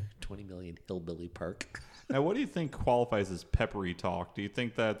 20 million hillbilly park. Now, what do you think qualifies as peppery talk? Do you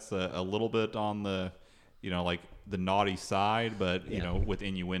think that's a little bit on the, like the naughty side, but, Yeah. with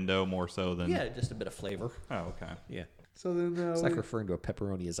innuendo more so than... Yeah, just a bit of flavor. Oh, okay. Yeah. So then It's like we- referring to a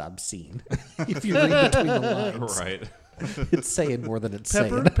pepperoni as obscene. If you read between the lines, Right. it's saying more than it's pepper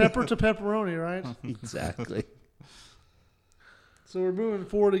saying. pepper to pepperoni, right? Exactly. So we're moving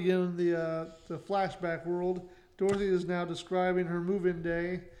forward again in the flashback world. Dorothy is now describing her move-in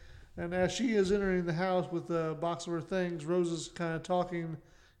day, and as she is entering the house with a box of her things, Rose is kind of talking,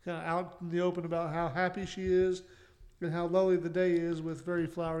 kind of out in the open about how happy she is and how lovely the day is with very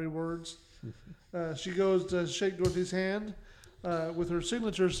flowery words. She goes to shake Dorothy's hand. With her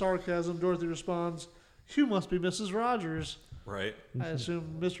signature sarcasm, Dorothy responds, "You must be Mrs. Rogers." Right. I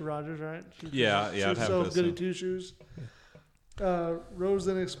assume Mr. Rogers, right? Yeah, I'd She's have so to goody assume. two shoes. Rose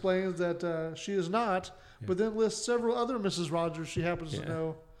then explains that she is not, but then lists several other Mrs. Rogers she happens to Yeah.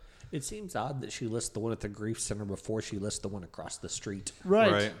 know. It seems odd that she lists the one at the Grief Center before she lists the one across the street.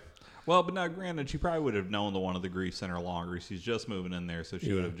 Right. Well, but now, granted, she probably would have known the one at the Grief Center longer. She's just moving in there, so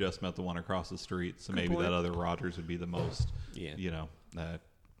she would have just met the one across the street. So maybe point. that other Rogers would be the most, Yeah.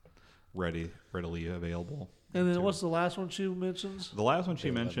 readily available. And then what's the last one she mentions? The last one she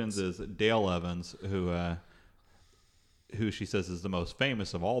Dale mentions is Dale Evans, who she says is the most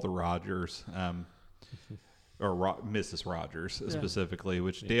famous of all the Rogers, Mrs. Rogers specifically,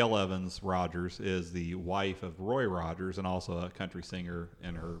 which Dale Evans Rogers is the wife of Roy Rogers and also a country singer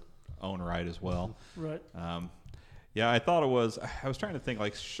in her own right as well. Right. Yeah, I thought it was. I was trying to think,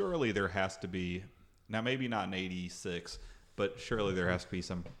 like, surely there has to be, now maybe not in 86, but surely there has to be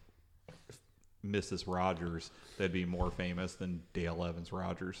some Mrs. Rogers that'd be more famous than Dale Evans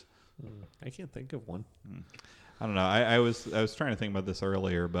Rogers. I can't think of one. I don't know. I was trying to think about this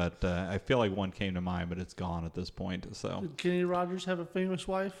earlier, but I feel like one came to mind, but it's gone at this point. So Did Kenny Rogers have a famous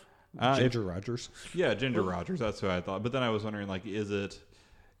wife? Ginger Rogers. yeah, Ginger Rogers. That's who I thought. But then I was wondering, like, is it?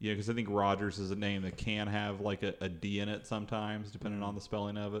 Yeah, because I think Rogers is a name that can have like a D in it sometimes, depending on the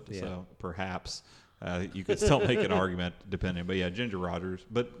spelling of it. Yeah. So perhaps you could still make an argument depending. But yeah, Ginger Rogers.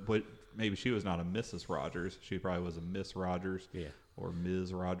 But maybe she was not a Mrs. Rogers. She probably was a Miss Rogers. Yeah. Or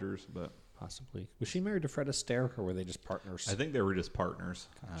Ms. Rogers. But Possibly. Was she married to Fred Astaire, or were they just partners? I think they were just partners.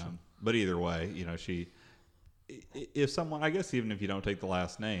 But either way, if someone, I guess even if you don't take the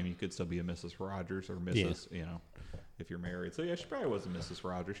last name, you could still be a Mrs. Rogers or Mrs., if you're married. So yeah, she probably was a Mrs.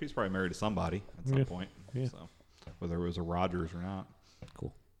 Rogers. She's probably married to somebody at some point. Yeah. So whether it was a Rogers or not.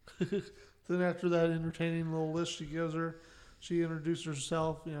 Cool. Then after that entertaining little list she gives her, she introduced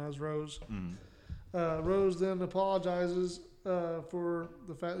herself, as Rose. Rose then apologizes for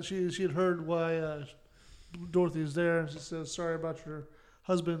the fact that she had heard why Dorothy is there, and she says, "Sorry about your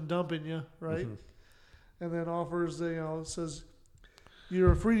husband dumping you," right? And then offers, says,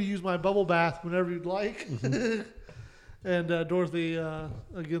 "You're free to use my bubble bath whenever you'd like." And Dorothy,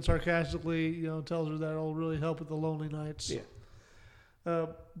 again sarcastically, tells her that it'll really help with the lonely nights. Yeah.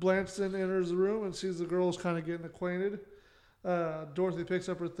 Blanche then enters the room and sees the girls kind of getting acquainted. Dorothy picks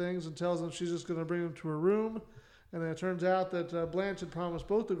up her things and tells them she's just going to bring them to her room. And then it turns out that Blanche had promised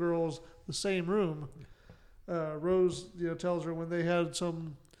both the girls the same room. Rose, tells her when they had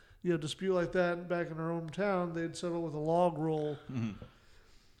some, dispute like that back in her hometown, they'd settle with a log roll. Mm-hmm.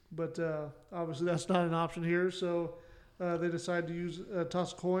 But obviously that's not an option here, so they decide to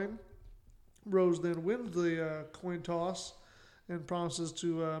toss a coin. Rose then wins the coin toss and promises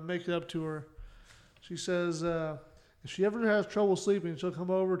to make it up to her. She says if she ever has trouble sleeping, she'll come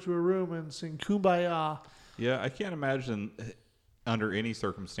over to her room and sing Kumbaya. Yeah, I can't imagine under any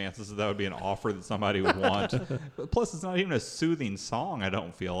circumstances that would be an offer that somebody would want. Plus, it's not even a soothing song, I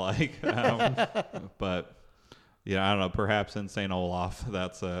don't feel like. But, I don't know. Perhaps in St. Olaf,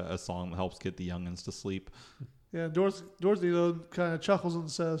 that's a song that helps get the youngins to sleep. Yeah, Dorothy, though, kind of chuckles and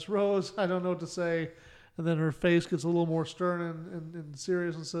says, Rose, I don't know what to say. And then her face gets a little more stern and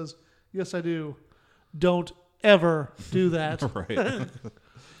serious and says, yes, I do. Don't ever do that. Right.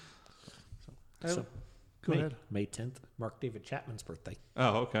 Go ahead. May 10th, Mark David Chapman's birthday.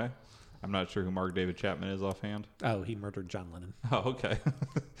 Oh, okay. I'm not sure who Mark David Chapman is offhand. Oh, he murdered John Lennon. Oh, okay.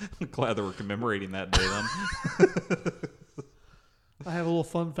 I'm glad that we're commemorating that day then. I have a little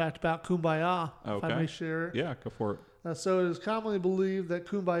fun fact about Kumbaya, if I may share it. Yeah, go for it. So it is commonly believed that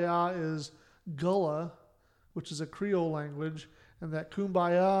Kumbaya is Gullah, which is a Creole language, and that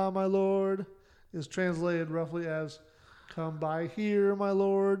Kumbaya, my lord, is translated roughly as "Come by here, my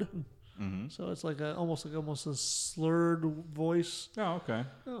lord." Mm-hmm. So it's like almost a slurred voice. Oh, okay.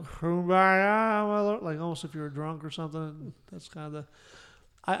 Kumbaya, my lord, like almost if you're drunk or something. That's kind of the.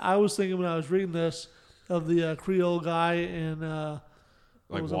 I was thinking when I was reading this of the Creole guy in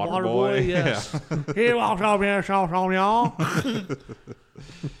like Waterboy. Yes, he walks over here, shows on y'all.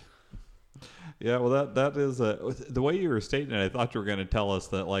 Yeah, well, that is the way you were stating it. I thought you were going to tell us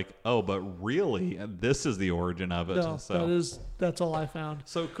that, like, oh, but really, this is the origin of it. No, so that's all I found.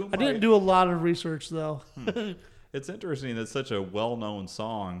 So Kumbaya, I didn't do a lot of research though. It's interesting that such a well-known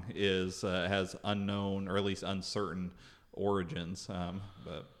song has unknown or at least uncertain origins.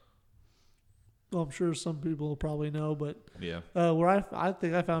 But Well, I'm sure some people will probably know, but yeah. where I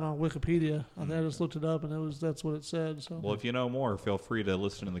think I found on Wikipedia. I just looked it up, and that's what it said. So, Well, if you know more, feel free to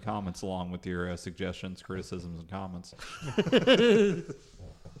listen in the comments along with your suggestions, criticisms, and comments.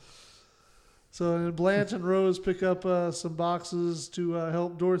 So Blanche and Rose pick up some boxes to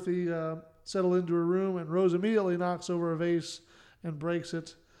help Dorothy settle into her room, and Rose immediately knocks over a vase and breaks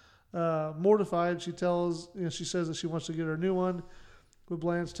it. Mortified, she says that she wants to get her a new one. But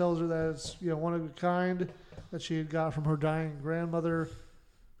Blanche tells her that it's one of a kind that she had got from her dying grandmother,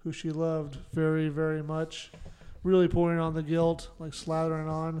 who she loved very, very much. Really pouring on the guilt, like slathering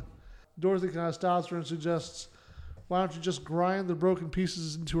on. Dorothy kind of stops her and suggests, "Why don't you just grind the broken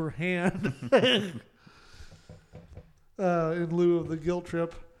pieces into her hand?" In lieu of the guilt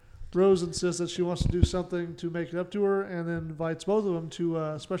trip. Rose insists that she wants to do something to make it up to her, and then invites both of them to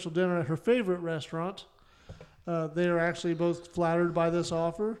a special dinner at her favorite restaurant. They are actually both flattered by this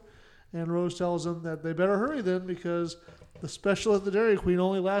offer, and Rose tells them that they better hurry then because the special at the Dairy Queen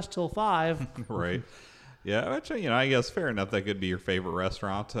only lasts till 5. Right. Yeah, which, I guess fair enough. That could be your favorite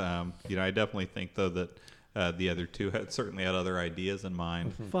restaurant. I definitely think, though, that the other two certainly had other ideas in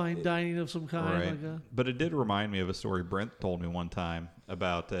mind. Fine dining of some kind. Right. But it did remind me of a story Brent told me one time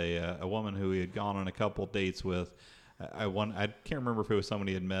about a woman who he had gone on a couple dates with. I can't remember if it was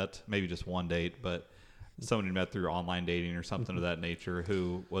somebody he had met, maybe just one date, but someone he met through online dating or something of that nature,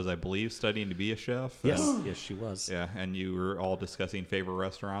 who was, I believe, studying to be a chef. Yes, yes, she was. Yeah, and you were all discussing favorite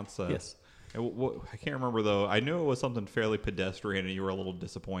restaurants. Yes. I can't remember, though. I knew it was something fairly pedestrian, and you were a little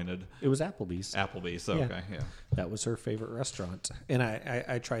disappointed. It was Applebee's. Applebee's, okay, yeah. That was her favorite restaurant. And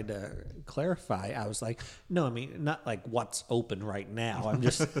I tried to clarify. I was like, no, I mean, not like what's open right now. I'm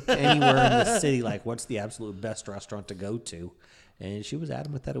just anywhere in the city, like what's the absolute best restaurant to go to? And she was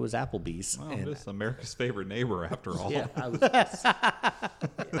adamant that it was Applebee's. Well, it's America's favorite neighbor, after all. Yeah, I was,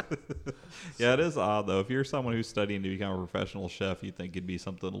 yeah, it is odd, though. If you're someone who's studying to become a professional chef, you'd think it'd be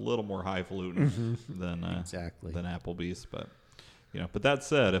something a little more highfalutin than Applebee's. But that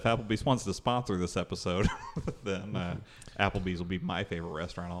said, if Applebee's wants to sponsor this episode, then Applebee's will be my favorite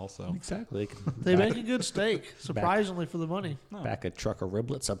restaurant also. Exactly. They make a good steak, surprisingly, for the money. Back a truck of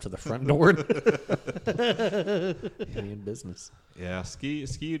riblets up to the front door. In business. Yeah,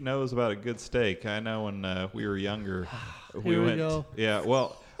 Ski knows about a good steak. I know when we were younger, Here we go. Yeah,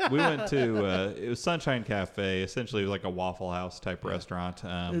 well, we went to it was Sunshine Cafe. Essentially, it was like a Waffle House type restaurant.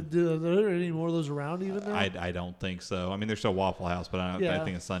 Are there any more of those around even now? I don't think so. I mean, there's still Waffle House, but I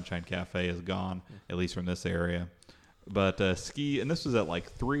think the Sunshine Cafe is gone, at least from this area. But ski, and this was at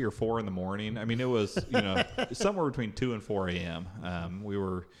like 3 or 4 in the morning. I mean, it was somewhere between 2 and 4 a.m. We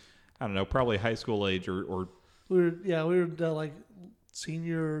were, I don't know, probably high school age or we were like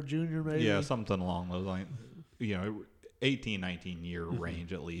senior or junior maybe. Yeah, something along those lines. 18, 19 year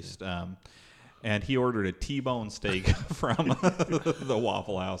range at least. And he ordered a T-bone steak from the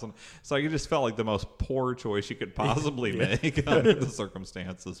Waffle House. And so I just felt like the most poor choice you could possibly make under the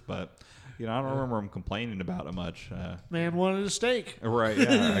circumstances. But, I don't remember him complaining about it much. Man wanted a steak. Right,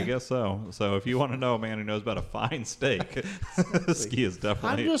 yeah, I guess so. So if you want to know a man who knows about a fine steak, Ski is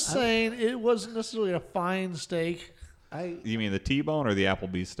definitely... I'm just saying it wasn't necessarily a fine steak. You mean the T-bone or the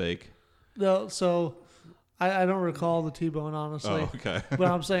Applebee's steak? No, so... I don't recall the T-bone, honestly. Oh, okay. But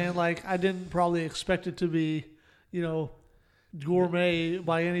I'm saying, like, I didn't probably expect it to be, gourmet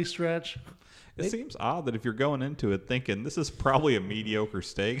by any stretch. It seems odd that if you're going into it thinking this is probably a mediocre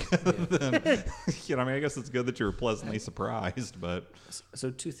steak, then, I guess it's good that you were pleasantly surprised. But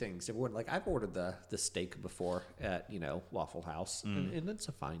so 2 things. I've ordered the steak before at Waffle House, and it's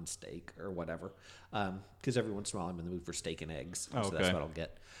a fine steak or whatever. Because every once in a while I'm in the mood for steak and eggs, so that's what I'll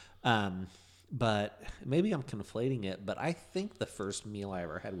get. But maybe I'm conflating it, but I think the first meal I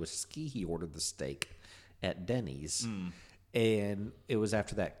ever had was Ski. He ordered the steak at Denny's, and it was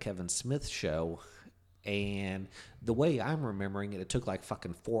after that Kevin Smith show. And the way I'm remembering it, it took like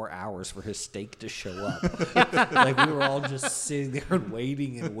fucking 4 hours for his steak to show up. Like we were all just sitting there and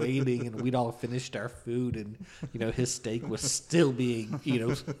waiting, and we'd all finished our food, and his steak was still being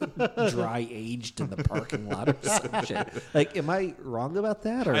dry aged in the parking lot or some shit. Like, am I wrong about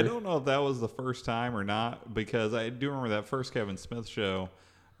that? Or? I don't know if that was the first time or not, because I do remember that first Kevin Smith show.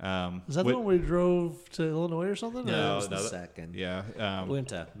 Is that the one we drove to Illinois or something? No, it was the second. Yeah. We went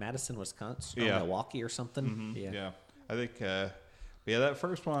to Madison, Wisconsin, or Milwaukee or something. Mm-hmm. Yeah. I think, that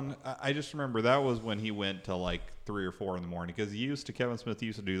first one, I just remember that was when he went to like 3 or 4 in the morning, because Kevin Smith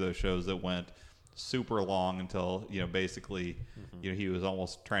used to do those shows that went super long until, basically, he was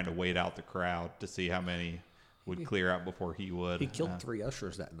almost trying to wait out the crowd to see how many would clear out before he would. He killed 3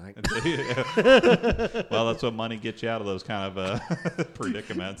 ushers that night. Well, that's what money gets you out of those kind of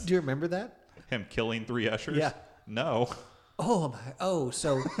predicaments. Do you remember that? Him killing 3 ushers? Yeah. No.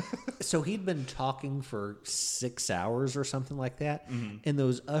 So he'd been talking for 6 hours or something like that, and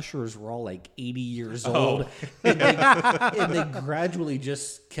those ushers were all like 80 years old, and they gradually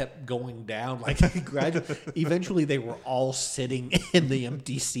just kept going down. Eventually they were all sitting in the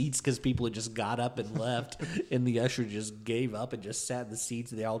empty seats because people had just got up and left, and the usher just gave up and just sat in the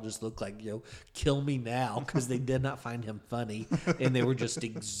seats. And they all just looked like, kill me now, because they did not find him funny, and they were just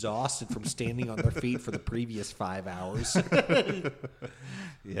exhausted from standing on their feet for the previous 5 hours.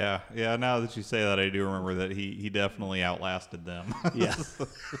 Yeah. Now that you say that, I do remember that he definitely outlasted them. Yeah.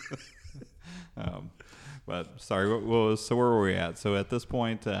 But sorry, so where were we at? So at this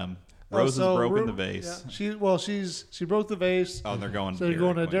point, Rose has broken the vase. Yeah. She broke the vase. Oh, and they're going. So they're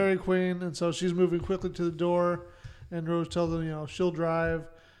going to Dairy Queen, and so she's moving quickly to the door, and Rose tells them, she'll drive.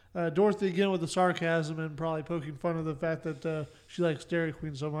 Dorothy, again with the sarcasm and probably poking fun of the fact that she likes Dairy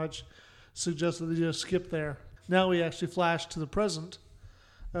Queen so much, suggests that they just skip there. Now we actually flash to the present.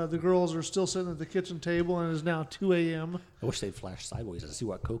 The girls are still sitting at the kitchen table, and it is now 2 a.m. I wish they'd flash sideways to see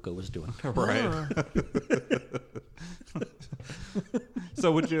what Coco was doing. Right.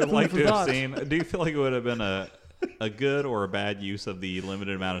 So would you like to have seen, do you feel like it would have been a good or a bad use of the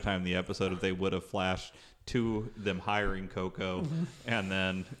limited amount of time in the episode if they would have flashed to them hiring Coco and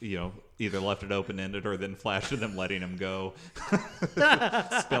then, either left it open-ended or then flashed to them letting him go?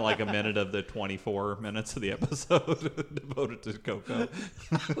 Spent like a minute of the 24 minutes of the episode devoted to Coco.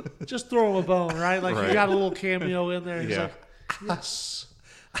 Just throw him a bone, right? Like, Right. You got a little cameo in there. He's Yeah. like, yes,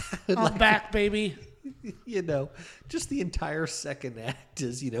 I'm back, baby. Just the entire second act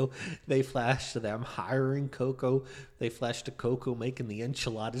is, they flash to them hiring Coco. They flash to Coco making the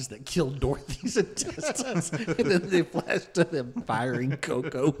enchiladas that killed Dorothy's intestines. And then they flash to them firing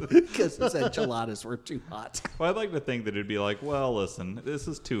Coco because his enchiladas were too hot. Well, I'd like to think that it'd be like, well, listen, this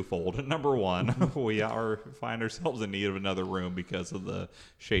is twofold. Number one, we find ourselves in need of another room because of the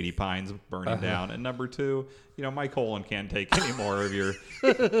Shady Pines burning down. And number two, my colon can't take any more of your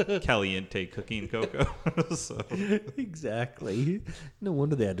caliente cooking, Coco. So. Exactly. No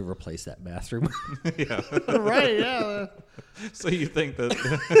wonder they had to replace that bathroom. Yeah. Right, yeah. So you think that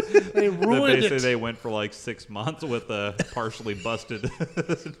They that ruined basically it. they went for like 6 months with a partially busted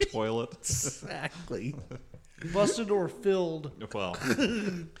toilet? Exactly. busted or filled. Well,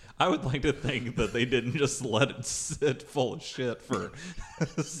 I would like to think that they didn't just let it sit full of shit for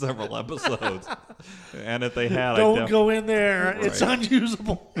several episodes. And if they had, Don't go in there. Right. It's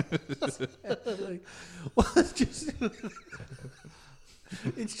unusable. Well, it's just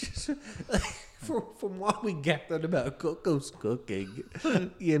from what we gathered about Coco's cooking,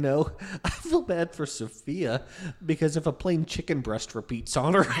 I feel bad for Sophia because if a plain chicken breast repeats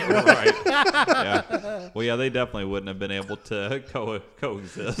on her, right. Yeah. Well, yeah, they definitely wouldn't have been able to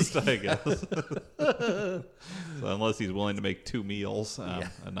coexist, I guess. So unless he's willing to make 2 meals a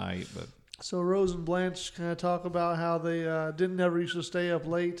night. But So Rose and Blanche kind of talk about how they didn't ever used to stay up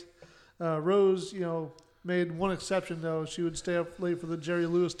late. Rose, made one exception, though. She would stay up late for the Jerry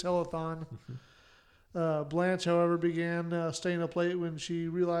Lewis telethon. Blanche, however, began staying up late when she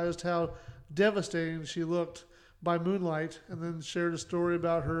realized how devastating she looked by moonlight, and then shared a story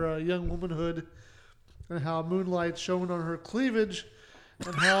about her young womanhood and how moonlight shone on her cleavage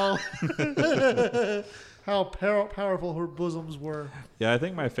and how how powerful her bosoms were. yeah, I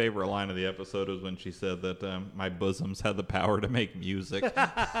think my favorite line of the episode was when she said that my bosoms had the power to make music.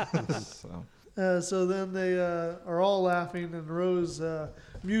 So then they are all laughing, and Rose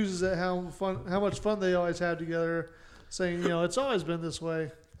muses at how much fun they always had together, saying, it's always been this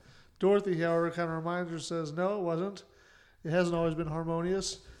way. Dorothy, however, kind of reminds her, says, no, it wasn't. It hasn't always been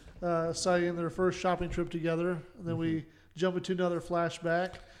harmonious. Citing their first shopping trip together. And then we jump into another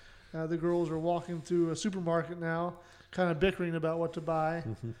flashback. The girls are walking through a supermarket now, kind of bickering about what to buy.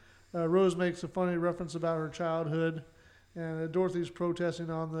 Rose makes a funny reference about her childhood. And Dorothy's protesting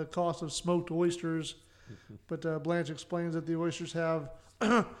on the cost of smoked oysters. But Blanche explains that the oysters have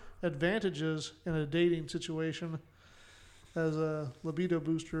advantages in a dating situation as a libido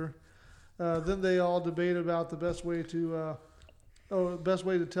booster. Then they all debate about the best way to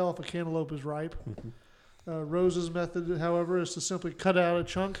tell if a cantaloupe is ripe. Rose's method, however, is to simply cut out a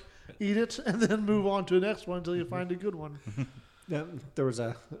chunk, eat it, and then move on to the next one until you find a good one. Yeah, there was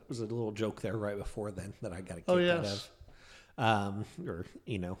a little joke there right before then that I got a kick yes. out of.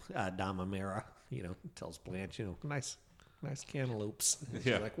 Dama Mera, tells Blanche, nice cantaloupes. And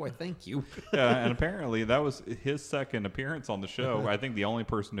she's like, why, thank you. Yeah, and apparently that was his second appearance on the show. I think the only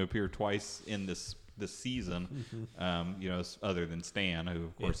person to appear twice in this season, other than Stan, who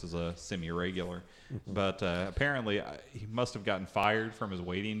of course is a semi-regular. But apparently he must have gotten fired from his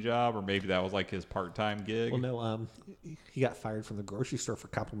waiting job, or maybe that was like his part-time gig. Well, no, he got fired from the grocery store for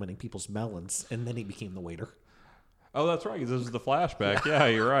complimenting people's melons, and then he became the waiter. Oh, that's right, 'cause this is the flashback. Yeah,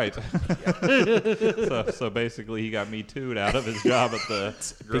 you're right. So basically he got Me Too'd out of his job at the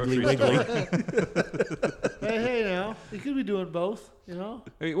grocery store. hey, now, you could be doing both,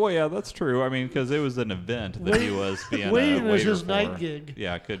 Well, yeah, that's true. I mean, because it was an event that he was being a Waiting was waiter his for. night gig.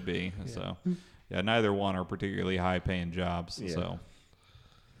 Yeah, it could be. Yeah. So, yeah, neither one are particularly high-paying jobs. Yeah. So,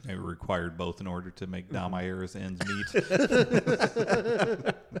 they required both in order to make Damair's ends meet.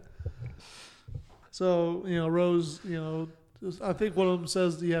 So, Rose, I think one of them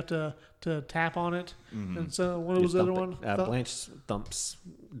says you have to tap on it. And so what was the other one? Blanche thumps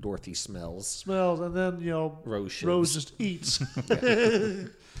Dorothy smells. And then, Rose just eats.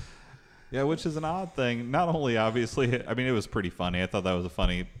 Yeah, which is an odd thing. Not only, obviously, I mean, it was pretty funny. I thought that was a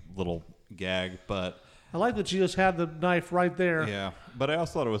funny little gag, but... I like that she just had the knife right there. Yeah, but I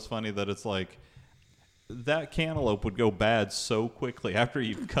also thought it was funny that it's like... that cantaloupe would go bad so quickly after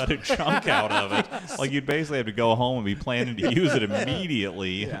you cut a chunk out of it. Like, you'd basically have to go home and be planning to use it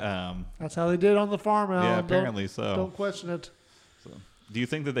immediately. Yeah. That's how they did on the farm, Alan. Yeah, apparently so. Don't question it. So, do you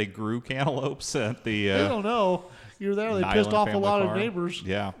think that they grew cantaloupes at the... I don't know. You're there. They Nyland pissed off a family lot farm? of neighbors.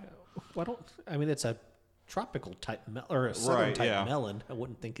 Yeah. It's a tropical type or a southern Right, type yeah. melon. I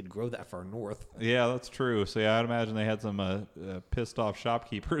wouldn't think it'd grow that far north. Yeah, that's true. So, yeah, I'd imagine they had some pissed off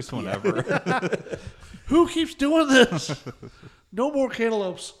shopkeepers whenever. Who keeps doing this? No more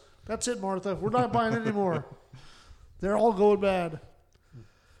cantaloupes. That's it, Martha. We're not buying any more. They're all going bad.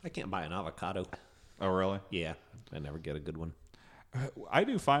 I can't buy an avocado. Oh, really? Yeah, I never get a good one. I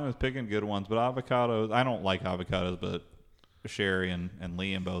do fine with picking good ones, but avocados, I don't like avocados, but Sherry and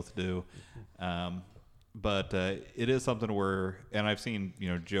Liam both do. But it is something where, and I've seen,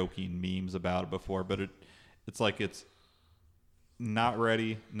 joking memes about it before, but it's like it's not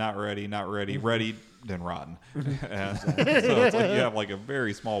ready, ready, then rotten. And so it's like you have like a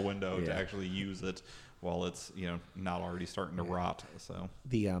very small window to actually use it while it's, not already starting to rot. So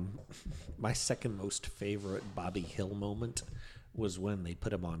the my second most favorite Bobby Hill moment was when they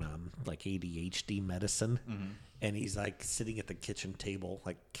put him on like ADHD medicine, and he's like sitting at the kitchen table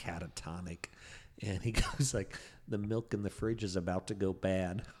like catatonic, and he goes like, "The milk in the fridge is about to go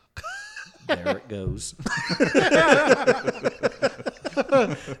bad." There it goes.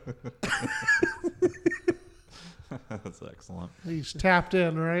 That's excellent. He's tapped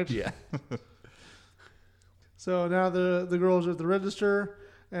in, right? Yeah. So now the girls are at the register,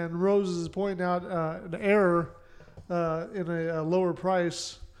 and Rose is pointing out an error in a lower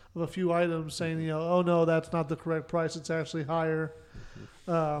price of a few items, saying, oh no, that's not the correct price. It's actually higher,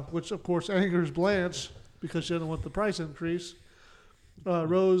 which of course angers Blanche because she doesn't want the price increase.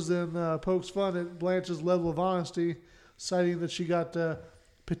 Rose then pokes fun at Blanche's level of honesty, citing that she got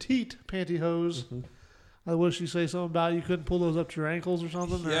petite pantyhose. What did she say? Something about you couldn't pull those up to your ankles or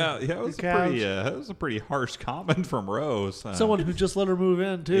something? Yeah, or it was your it was a pretty harsh comment from Rose. Someone who just let her move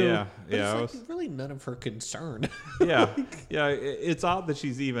in too. Yeah, But yeah, it's like really none of her concern. yeah, yeah. It's odd that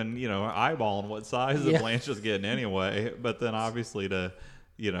she's even eyeballing what size that Yeah. Blanche is getting anyway. But then obviously to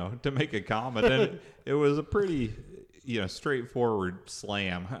make a comment, and it was a pretty straightforward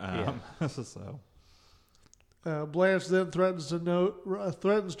slam. So. Blanche then threatens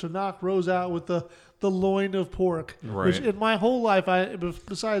to knock Rose out with the loin of pork. Right. Which in my whole life,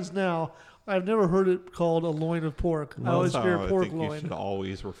 besides now, I've never heard it called a loin of pork. I always That's hear how pork I think you should loin.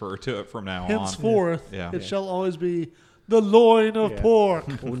 always refer to it from now on. Henceforth, Yeah. it shall always be the loin of Yeah. pork.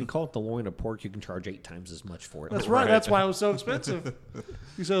 When you call it the loin of pork, you can charge 8 times as much for it. That's right. Right. That's why it was so expensive.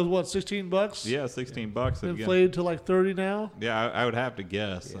 You said it was what, $16? Yeah, $16 if you get- Inflated to like 30 now. Yeah, I would have to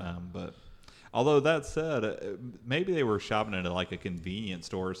guess. But although that said, maybe they were shopping at like a convenience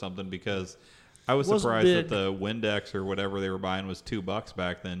store or something, because I was Wasn't surprised big. that the Windex or whatever they were buying was $2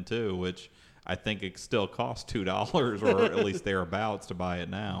 back then too, which I think it still costs $2 or at least thereabouts to buy it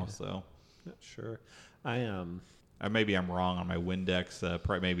now. So Sure. I'm maybe I'm wrong on my Windex.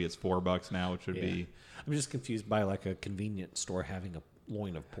 Maybe it's $4 now, which would be. just confused by like a convenience store having a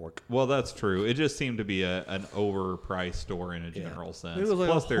loin of pork. Well, that's true. It just seemed to be an overpriced store in a general sense. It was like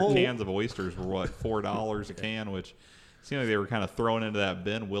Plus, a their whole- cans of oysters were what, $4 a can, which seemed like they were kind of thrown into that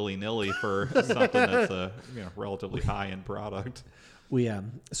bin willy nilly for something that's a relatively high end product.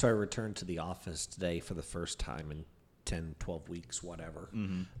 So I returned to the office today for the first time in 10, 12 weeks, whatever.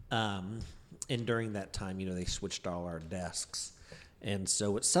 And during that time, they switched all our desks. And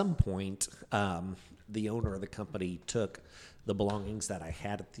so at some point, the owner of the company took the belongings that I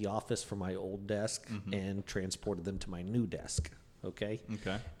had at the office from my old desk and transported them to my new desk. Okay.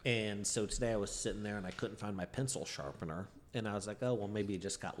 And so today I was sitting there and I couldn't find my pencil sharpener. And I was like, oh, well, maybe it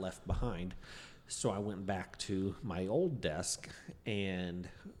just got left behind. So I went back to my old desk and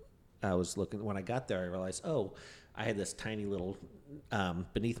I was looking. When I got there, I realized, I had this tiny little,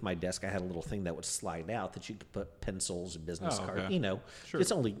 beneath my desk, I had a little thing that would slide out that you could put pencils and business cards, Sure.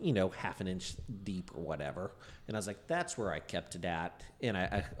 It's only, half an inch deep or whatever. And I was like, that's where I kept it at. And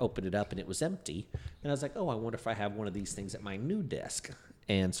I opened it up and it was empty. And I was like, I wonder if I have one of these things at my new desk.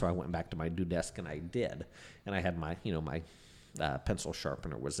 And so I went back to my new desk and I did. And I had my, my pencil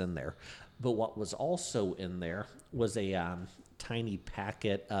sharpener was in there. But what was also in there was a tiny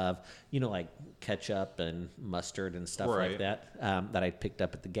packet of, like ketchup and mustard and stuff Right. like that that I picked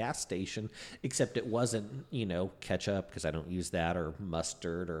up at the gas station, except it wasn't, ketchup because I don't use that, or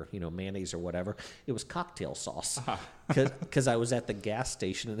mustard or, mayonnaise or whatever. It was cocktail sauce because I was at the gas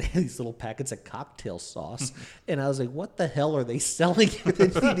station and they had these little packets of cocktail sauce. And I was like, what the hell are they selling here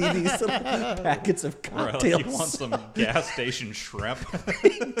that you need these little packets of cocktail You want sauce? some gas station shrimp?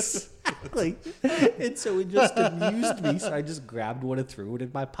 Exactly. And so it just amused me. So I just grabbed one and threw it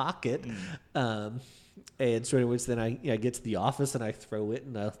in my pocket. And so anyways, then I get to the office and I throw it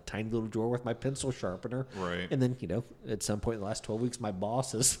in a tiny little drawer with my pencil sharpener. Right. And then, at some point in the last 12 weeks, my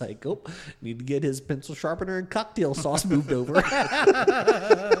boss is like, need to get his pencil sharpener and cocktail sauce moved over.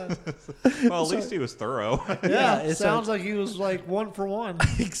 Well, at least he was thorough. Yeah, it's it sounds like he was like one for one.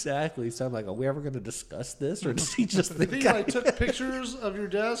 Exactly. So I'm like, are we ever going to discuss this? Or does he just I think think I took pictures of your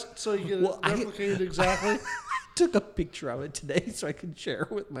desk so you could Well, I- replicate it exactly. took a picture of it today so I could share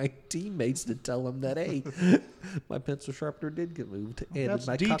it with my teammates to tell them that, hey, my pencil sharpener did get moved. And That's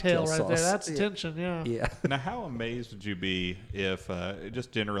my detail cocktail right sauce. there. That's yeah. tension, yeah. Yeah. Now, how amazed would you be if,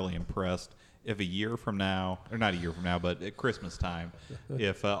 just generally impressed, if a year from now, or not a year from now, but at Christmas time,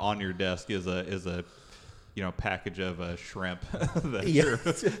 if on your desk is a package of shrimp that you're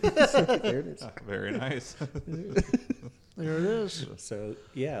There it is. very nice. There it is. So,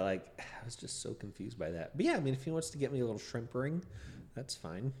 yeah, I was just so confused by that. But, yeah, if he wants to get me a little shrimp ring, that's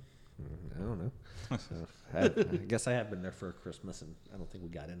fine. I don't know. So I guess I have been there for Christmas, and I don't think we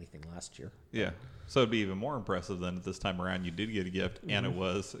got anything last year. Yeah. So it'd be even more impressive than this time around you did get a gift, and it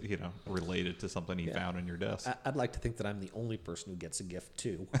was, related to something you found in your desk. I'd like to think that I'm the only person who gets a gift,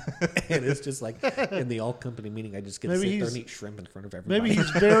 too. And it's just like in the all-company meeting, I just get to sit there and eat shrimp in front of everybody. Maybe he's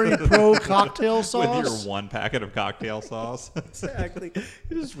very pro cocktail sauce. With your one packet of cocktail sauce. Exactly.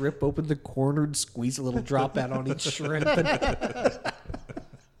 You just rip open the corner and squeeze a little drop out on each shrimp.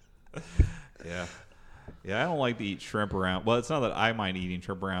 Yeah. Yeah, I don't like to eat shrimp around. Well, it's not that I mind eating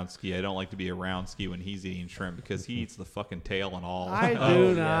shrimp around Ski. I don't like to be around Ski when he's eating shrimp because he eats the fucking tail and all. I Oh, do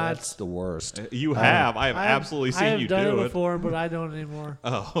yeah, not. that's the worst. You have. I have absolutely I seen have you done do it it. before, but I don't anymore.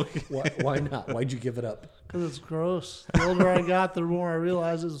 Oh, okay. Why not? Why'd you give it up? Because it's gross. The older I got, the more I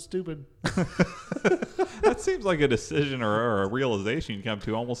realized it's stupid. That seems like a decision or a realization you come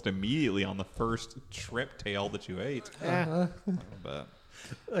to almost immediately on the first shrimp tail that you ate. Yeah. But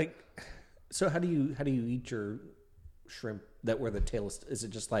Like, so how do you eat your shrimp that where the tail is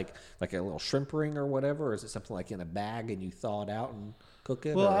it just like a little shrimp ring or whatever, or is it something like in a bag and you thaw it out and cook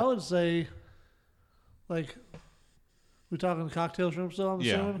it? Well, or? I would say, like, we talking cocktail shrimp still, I'm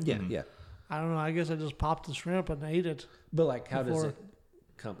assuming? Yeah, yeah. I don't know. I guess I just popped the shrimp and ate it. But like, how does Before- it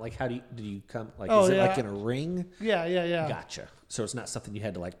come? Like, how do you come? Like, Oh, is it yeah. like in a ring? Yeah. Gotcha. So it's not something you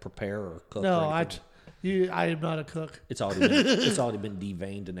had to like prepare or cook. No, or I anything? am not a cook. It's already been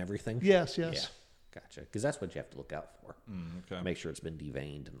deveined and everything. Yes. Yeah. Gotcha. Because that's what you have to look out for. okay. Make sure it's been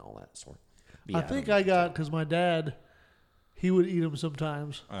deveined and all that sort. But I yeah, think don't I know. got, because my dad, he would eat them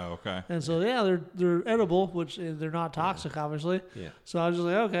sometimes. Oh, okay. And so, yeah, they're edible, which they're not toxic, obviously. Yeah. So I was just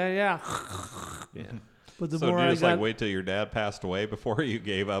like, okay, yeah. Yeah. But the So more did you I just got, wait till your dad passed away before you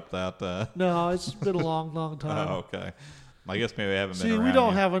gave up that? no, it's been a long, long time. Oh, okay. I guess maybe I haven't been See, around we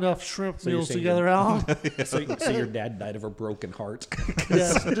don't yet. have enough shrimp So you're meals saying together, Alan. So your dad died of a broken heart.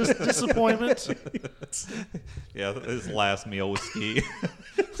 Yes, just disappointment. Yeah, his last meal was Ski.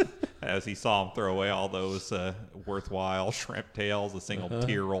 As he saw him throw away all those worthwhile shrimp tails, a single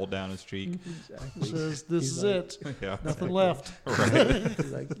tear rolled down his cheek. Says, this is it. Yeah. Nothing left.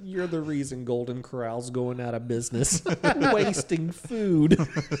 He's like, you're the reason Golden Corral's going out of business. Wasting food.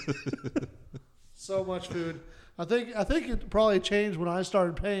 So much food. I think it probably changed when I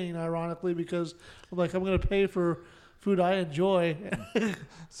started paying, ironically, because I'm like, I'm going to pay for food I enjoy.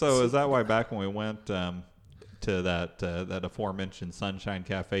 So is that why back when we went to that aforementioned Sunshine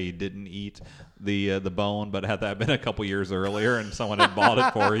Cafe, you didn't eat the bone, but had that been a couple years earlier and someone had bought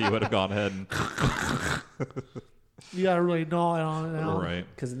it for you, you would have gone ahead and You got to really gnaw on it now. right.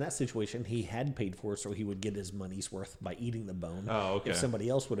 Because in that situation, he had paid for it, so he would get his money's worth by eating the bone. Oh, okay. If somebody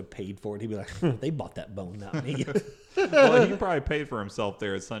else would have paid for it, he'd be like, they bought that bone, not me. Well, he probably paid for himself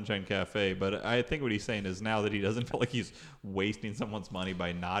there at Sunshine Cafe, but I think what he's saying is now that he doesn't feel like he's wasting someone's money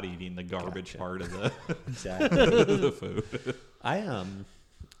by not eating the garbage part of the Exactly. the food. I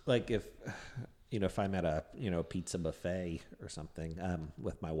like if I'm at a pizza buffet or something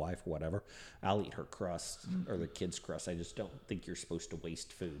with my wife or whatever, I'll eat her crust or the kids' crust. I just don't think you're supposed to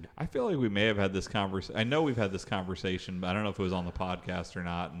waste food. I feel like we may have had this conversation. I know we've had this conversation, but I don't know if it was on the podcast or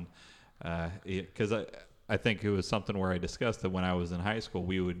not. And because I think it was something where I discussed that when I was in high school,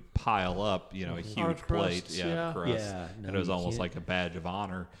 we would pile up, a Our huge plate, crusts, yeah. crust, Yeah, no, and it was you almost can't. like a badge of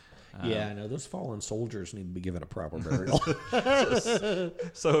honor. Yeah, I know those fallen soldiers need to be given a proper burial.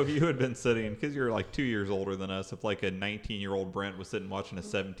 So if you had been sitting, because you're like 2 years older than us, if like a 19-year-old Brent was sitting watching a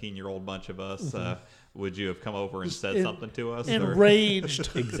 17-year-old bunch of us, would you have come over and said something to us? or- Enraged.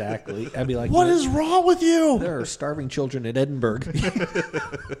 Exactly. I'd be like, What is wrong with you? there are starving children in Edinburgh.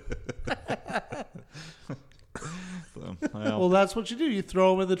 So, Well, that's what you do. You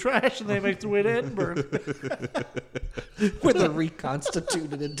throw them in the trash and they make their way to Edinburgh. Where they're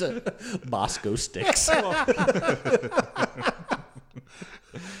reconstituted into Bosco sticks.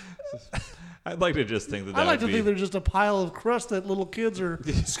 I'd like to just think that I like to would think be they're just a pile of crust that little kids are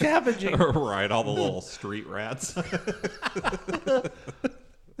scavenging. right, all the little street rats.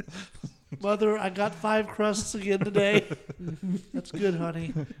 Mother, I got 5 crusts again today. That's good,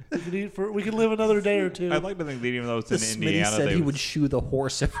 honey. We can live another day or two. I'd like to think that even though it's in Smitty Indiana, said they he would shoe the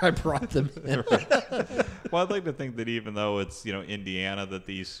horse if I brought them in. Well, I'd like to think that even though it's Indiana, that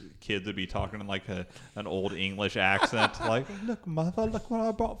these kids would be talking in like an old English accent, like, "Look, mother, look what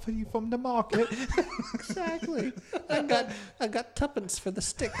I brought for you from the market." Exactly. I got tuppence for the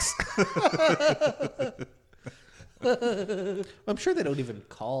sticks. I'm sure they don't even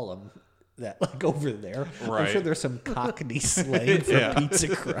call them that like over there. Right. I'm sure there's some Cockney slang for Yeah.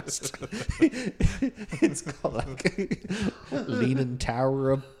 pizza crust. It's called like Leaning Tower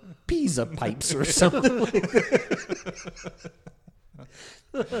of Pisa pipes or something like that.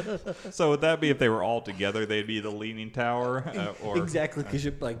 So would that be if they were all together? They'd be the leaning tower, or Exactly, because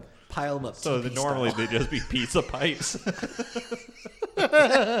you like pile them up. So TV normally style. they'd just be pizza pipes.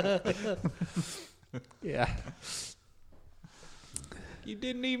 Yeah. You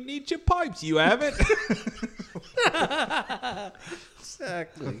didn't even eat your pipes. You haven't.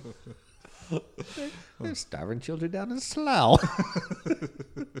 Exactly. They're starving children down in Slough.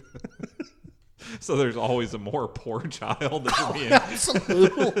 So there's always a more poor child that's being.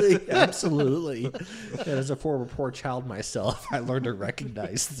 Absolutely, absolutely. And as a former poor child myself, I learned to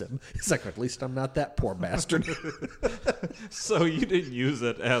recognize them. It's like, at least I'm not that poor bastard. So you didn't use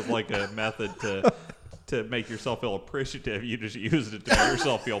it as like a method to make yourself feel appreciative. You just used it to make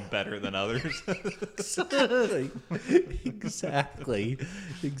yourself feel better than others. Exactly.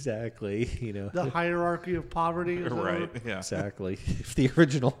 You know, The hierarchy of poverty. Is that Right. what- Yeah. exactly. If the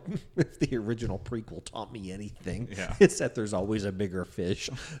original prequel taught me anything, Yeah. it's that there's always a bigger fish.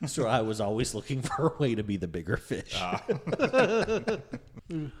 So I was always looking for a way to be the bigger fish.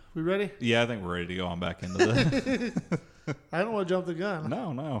 We ready? Yeah, I think we're ready to go on back into this. I don't want to jump the gun.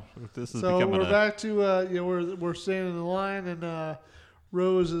 No. This is So becoming we're a. back to we're standing in the line, and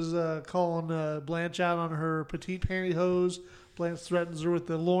Rose is calling Blanche out on her petite pantyhose. Blanche threatens her with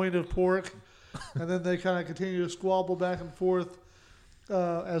the loin of pork, and then they kind of continue to squabble back and forth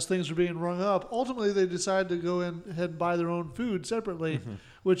as things are being rung up. Ultimately, they decide to go in ahead and buy their own food separately,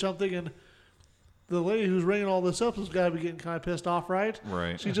 which I'm thinking the lady who's ringing all this up has got to be getting kind of pissed off, right?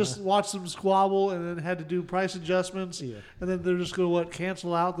 Right. She just watched them squabble and then had to do price adjustments, and then they're just going to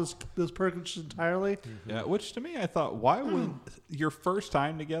cancel out this purchase entirely. Yeah, which to me, I thought, why would your first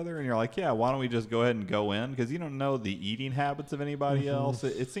time together, and you're like, yeah, why don't we just go ahead and go in? Because you don't know the eating habits of anybody else.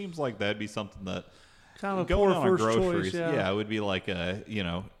 It seems like that'd be something that Kind of a going poor on first groceries, choice, yeah. it would be like a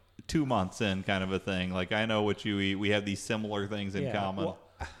 2 months in kind of a thing. Like, I know what you eat. We have these similar things in Yeah, common. well,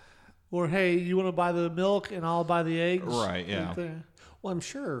 Or hey, you want to buy the milk and I'll buy the eggs, Right, yeah. Like that. Well, I'm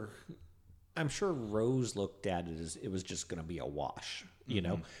sure Rose looked at it as it was just going to be a wash, you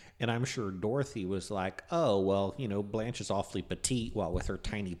know, and I'm sure Dorothy was like, oh, well, Blanche is awfully petite, while with her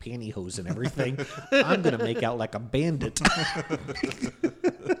tiny pantyhose and everything, I'm going to make out like a bandit.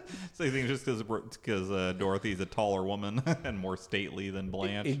 So you think just because Dorothy's a taller woman and more stately than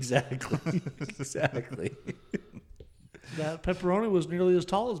Blanche? Exactly. That pepperoni was nearly as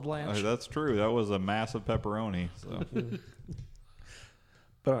tall as Blanche. That's true. That was a massive pepperoni. So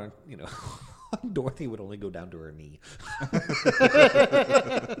But, Dorothy would only go down to her knee.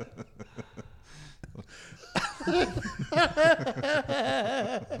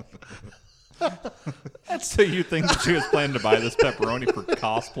 So you think that she was planning to buy this pepperoni for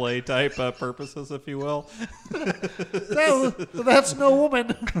cosplay type purposes, if you will? That's no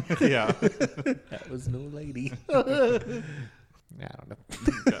woman. Yeah. That was no lady. I don't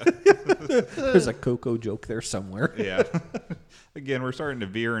know. There's a Coco joke there somewhere. Yeah. Again, we're starting to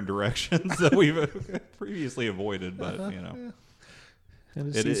veer in directions that we've previously avoided, but And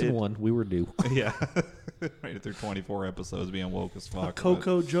in season 1, we were due. yeah. Made it through 24 episodes being woke as fuck.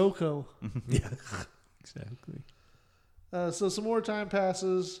 Coco Joko. Yeah, exactly. So some more time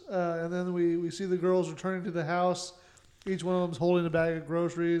passes, and then we see the girls returning to the house. Each one of them's holding a bag of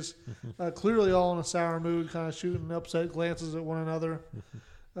groceries, clearly all in a sour mood, kind of shooting upset glances at one another.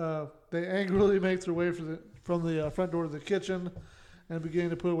 They angrily make their way from the front door to the kitchen and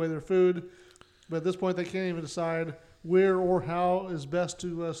begin to put away their food. But at this point, they can't even decide where or how is best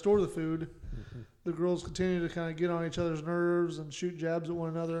to store the food. The girls continue to kind of get on each other's nerves and shoot jabs at one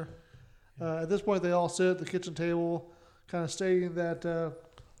another. At this point, they all sit at the kitchen table, kind of stating that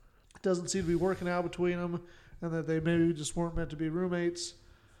it doesn't seem to be working out between them and that they maybe just weren't meant to be roommates.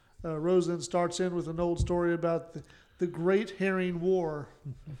 Rose then starts in with an old story about the Great Herring War.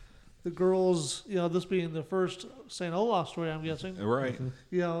 The girls, this being the first St. Olaf story, I'm guessing. Right.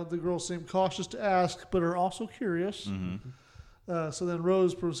 The girls seem cautious to ask, but are also curious. So then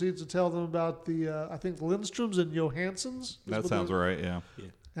Rose proceeds to tell them about I think the Lindstroms and Johanssons. That sounds right, yeah.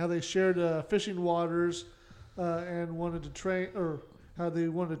 How they shared fishing waters and wanted to train, or how they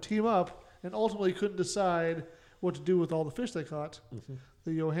wanted to team up and ultimately couldn't decide what to do with all the fish they caught.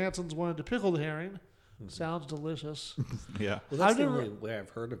 The Johanssons wanted to pickle the herring. Sounds delicious. Yeah. Well, that's I've the never- only way I've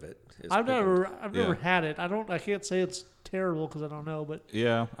heard of it. is I've never Yeah. had it. I can't say it's terrible because I don't know, but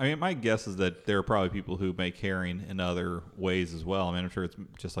Yeah, I mean, my guess is that there are probably people who make herring in other ways as well. I mean, I'm sure it's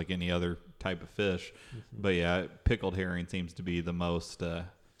just like any other type of fish, but yeah, pickled herring seems to be the most,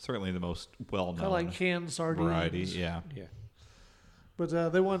 certainly the most well-known kind of like canned sardines. variety. Yeah, Yeah.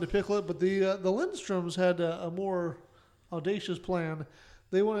 But they wanted to pickle it. But the Lindstroms had a more audacious plan.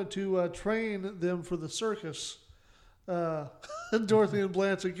 They wanted to train them for the circus. Dorothy and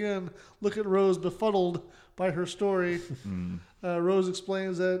Blanche again look at Rose befuddled by her story. Rose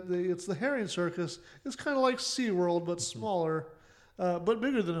explains that it's the herring circus. It's kind of like SeaWorld, but smaller, but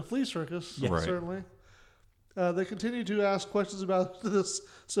bigger than a flea circus, Right. certainly. They continue to ask questions about this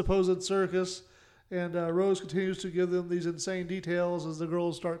supposed circus, and Rose continues to give them these insane details as the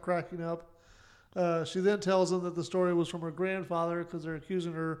girls start cracking up. She then tells them that the story was from her grandfather because they're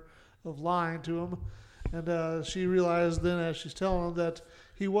accusing her of lying to him. And she realized then as she's telling them that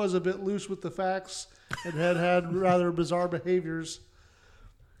he was a bit loose with the facts and had rather bizarre behaviors.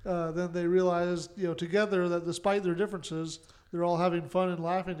 Then they realized, together that despite their differences, they're all having fun and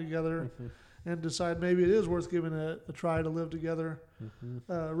laughing together and decide maybe it is worth giving a try to live together.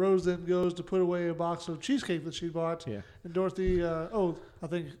 Rose then goes to put away a box of cheesecake that she bought. Yeah. And Dorothy, I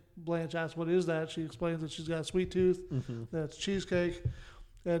think Blanche asked, what is that? She explains that she's got a sweet tooth. That's cheesecake.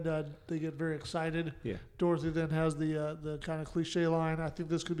 And they get very excited. Yeah. Dorothy then has the kind of cliche line, I think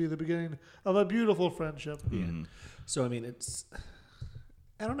this could be the beginning of a beautiful friendship. Yeah. So, I mean,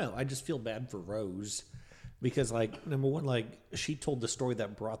 I don't know. I just feel bad for Rose because, like, number one, like, she told the story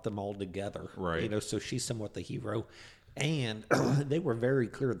that brought them all together. Right. So she's somewhat the hero. And they were very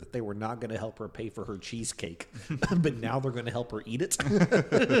clear that they were not going to help her pay for her cheesecake. But now they're going to help her eat it.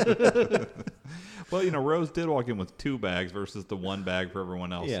 Well, Rose did walk in with 2 bags versus the 1 bag for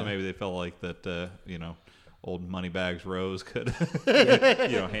everyone else. Yeah. So maybe they felt like that, old Moneybags Rose could,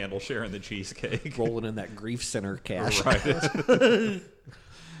 handle sharing the cheesecake. Rolling in that grief center cash. Right.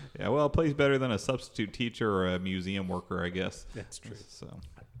 Yeah, well, it plays better than a substitute teacher or a museum worker, I guess. That's true. So,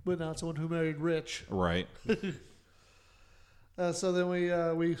 But not someone who married rich. right. So then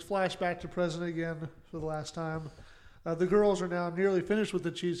we flash back to present again for the last time. The girls are now nearly finished with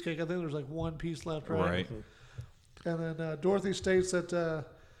the cheesecake. I think there's like 1 piece left, right? Right. And then Dorothy states that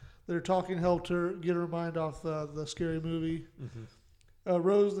their talking helped her get her mind off the scary movie.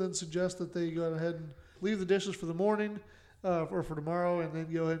 Rose then suggests that they go ahead and leave the dishes for the morning or for tomorrow and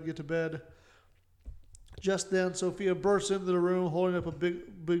then go ahead and get to bed. Just then, Sophia bursts into the room holding up a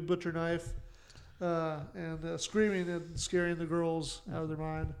big butcher knife and screaming and scaring the girls out of their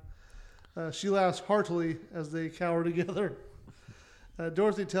mind. She laughs heartily as they cower together.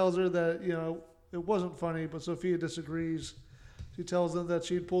 Dorothy tells her that, it wasn't funny, but Sophia disagrees. She tells them that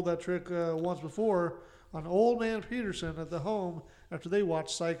she'd pulled that trick once before on Old Man Peterson at the home after they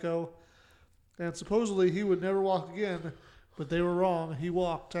watched Psycho. And supposedly he would never walk again, but they were wrong. He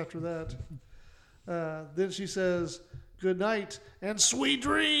walked after that. Then she says, "Good night and sweet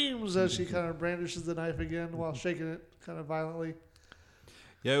dreams," as she kind of brandishes the knife again while shaking it kind of violently.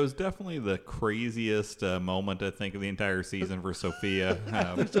 Yeah, it was definitely the craziest moment, I think, of the entire season for Sophia.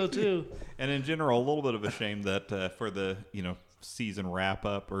 I think so too. And in general, a little bit of a shame that for the season wrap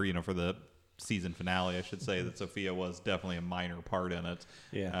up or for the season finale, I should say, that Sophia was definitely a minor part in it.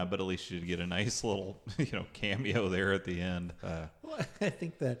 Yeah. But at least she did get a nice little cameo there at the end. Well, I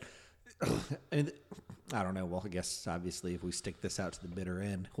think that, and I don't know. Well, I guess obviously if we stick this out to the bitter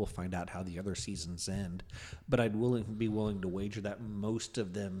end, we'll find out how the other seasons end. But I'd be willing to wager that most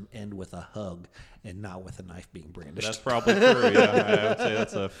of them end with a hug and not with a knife being brandished. That's probably true. Yeah, I would say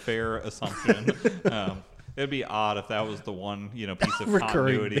that's a fair assumption. It'd be odd if that was the one piece of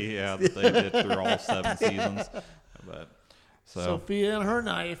Recurring continuity that they did through all 7 seasons. But Sophia and her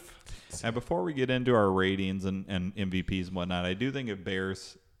knife. And before we get into our ratings and MVPs and whatnot, I do think it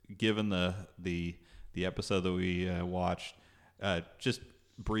bears, given the episode that we watched, just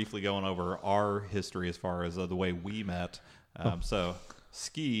briefly going over our history as far as the way we met. So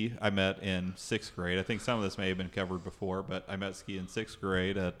Ski, I met in 6th grade. I think some of this may have been covered before, but I met Ski in 6th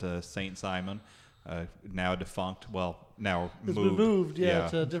grade at St. Simon, now defunct. Well, now It's moved. been moved,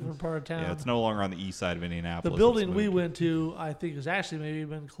 to a different part of town. Yeah, it's no longer on the east side of Indianapolis. The building It's we moved. went to, I think, has actually maybe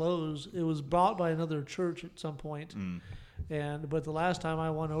been closed. It was bought by another church at some point. But the last time I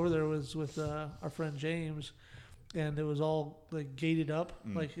went over there was with our friend James, and it was all like gated up.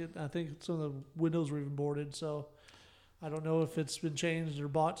 I think some of the windows were even boarded. So I don't know if it's been changed or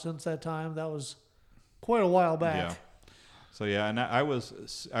bought since that time. That was quite a while back. Yeah. So yeah, and I was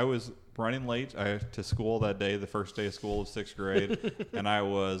running late to school that day, the first day of school of 6th grade, and I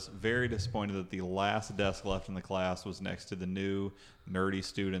was very disappointed that the last desk left in the class was next to the new nerdy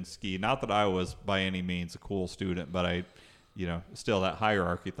student Ski. Not that I was by any means a cool student, but I, still that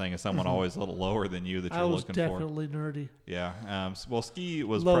hierarchy thing is someone always a little lower than you that you're I was looking for. definitely nerdy. Yeah. Well, Ski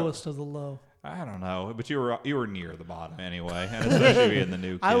was Lowest of the low. I don't know, but you were near the bottom anyway, and especially being the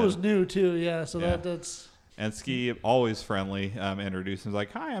new kid. I was new too, yeah. So Yeah. that's. And Ski, always friendly, introduced him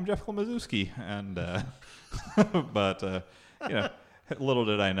like, "Hi, I'm Jeff Klemazewski," and but Little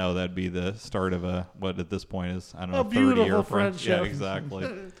did I know that'd be the start of what at this point is, I don't know, A beautiful 30-year friendship. Yeah, exactly.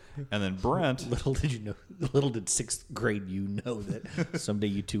 And then Brent, Little did you know, little did sixth grade you know that someday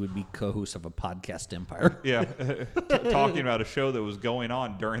you two would be co-hosts of a podcast empire. yeah, talking about a show that was going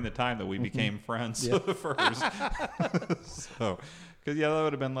on during the time that we became friends first. So, because that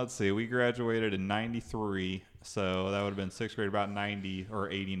would have been, let's see, we graduated in '93, so that would have been sixth grade, about 90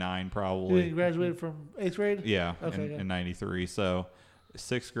 or 89 probably. You graduated from 8th grade? Yeah, Okay, in '93. So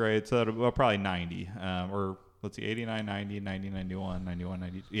sixth grade, so well, probably 90, or let's see, 89, 90, 90, 91, 91,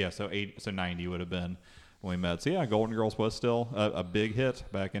 90. Yeah, so 90 would have been when we met. So yeah, Golden Girls was still a big hit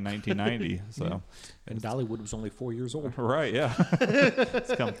back in 1990. So And Dollywood was only 4 years old. right, yeah,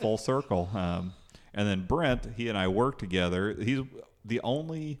 it's come full circle. And then Brent, he and I work together. He's the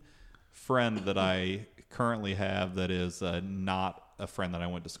only friend that I currently have that is not a friend that I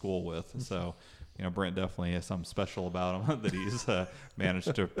went to school with. So, Brent definitely has something special about him that he's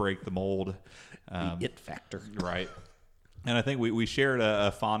managed to break the mold. The it factor. Right. And I think we shared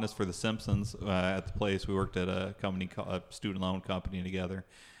a fondness for The Simpsons at the place. We worked at a student loan company together.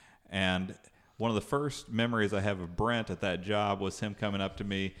 And one of the first memories I have of Brent at that job was him coming up to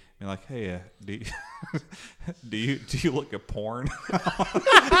me and like, "Hey, do you look at porn?"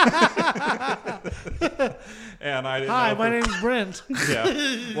 And I didn't Hi, know my name's Brent.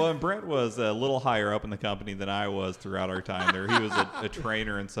 Yeah. Well, and Brent was a little higher up in the company than I was throughout our time there. He was a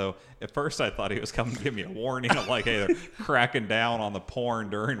trainer, and so at first I thought he was coming to give me a warning of like, hey, they're cracking down on the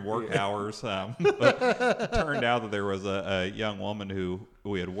porn during work hours. But it turned out that there was a young woman who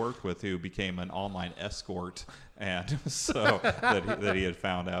we had worked with who became an online escort, and so that he had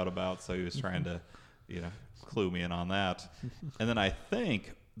found out about. So he was trying to, clue me in on that. And then I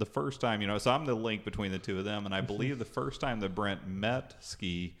think the first time, so I'm the link between the two of them, and I believe the first time that Brent met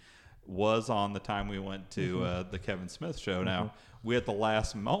Ski was on the time we went to the Kevin Smith show. Now, we at the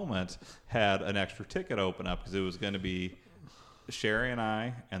last moment had an extra ticket open up because it was going to be Sherry and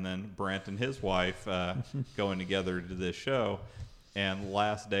I, and then Brent and his wife going together to this show. And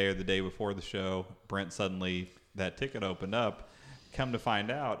last day or the day before the show, Brent suddenly, that ticket opened up. Come to find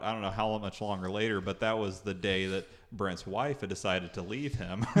out, I don't know how much longer later, but that was the day that Brent's wife had decided to leave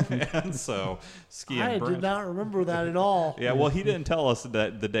him. And so Ski and I Brent... did not remember that at all. Yeah, well, he didn't tell us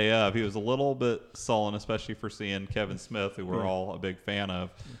that the day of. He was a little bit sullen, especially for seeing Kevin Smith, who we're all a big fan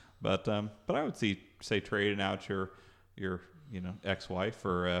of. But I would say trading out your ex-wife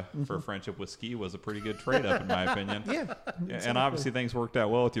for a friendship with Ski was a pretty good trade-up, in my opinion. Yeah. And obviously things worked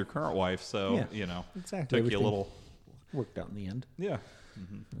out well with your current wife, so, Exactly. took you a little... Worked out in the end. Yeah.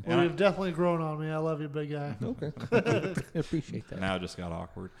 Well, you've definitely grown on me. I love you, big guy. Okay. I appreciate that. Now it just got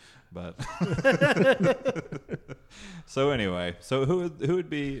awkward, but... So anyway, who would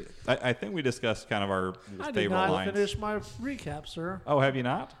be... I think we discussed kind of our I did favorite not lines. finish my recap, sir. Oh, have you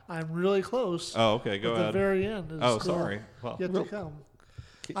not? I'm really close. Oh, okay, go At ahead. the very end is Oh, still sorry. Well, yet to come.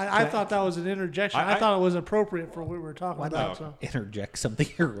 I thought that was an interjection. I thought it was appropriate for what we were talking about. So. Interject something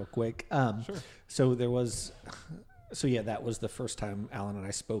here real quick. Sure. So there was... So yeah, that was the first time Alan and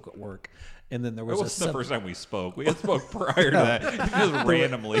I spoke at work, and then there was it wasn't the first time we spoke. We had spoke prior to that. You just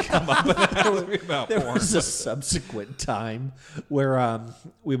randomly come up and ask me about there porn. was a subsequent time where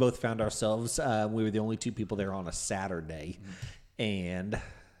we both found ourselves. We were the only two people there on a Saturday, and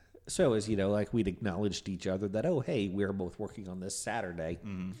so as like we'd acknowledged each other that hey, we're both working on this Saturday.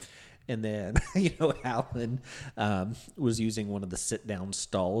 And then, Alan was using one of the sit-down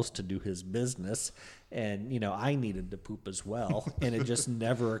stalls to do his business. And, I needed to poop as well. And it just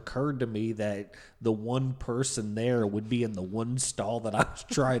never occurred to me that the one person there would be in the one stall that I was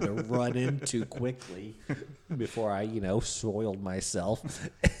trying to run into quickly before I, soiled myself.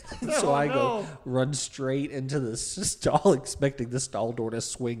 So I go run straight into the stall, expecting the stall door to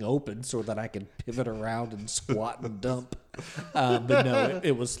swing open so that I can pivot around and squat and dump. But no,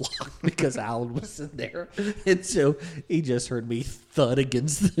 it was locked because Alan was in there. And so he just heard me thud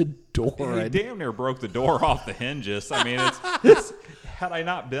against the door. He And damn near broke the door off the hinges. I mean, it's had I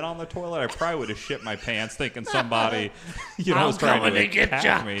not been on the toilet, I probably would have shit my pants thinking somebody, was trying to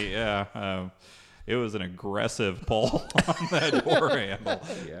attack me. Yeah. It was an aggressive pull on that door handle.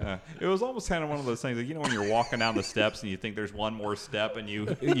 Yeah. It was almost kind of one of those things, like, when you're walking down the steps and you think there's one more step and you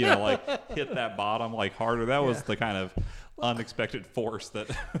like hit that bottom like harder. That was the kind of unexpected force that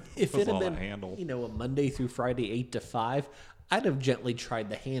if was it had on been, the handle. a Monday through Friday, 8 to 5, I'd have gently tried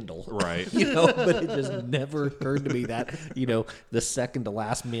the handle. Right. But it just never occurred to me that, the second to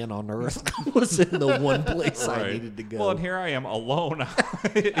last man on earth was in the one place I needed to go. Well, and here I am alone,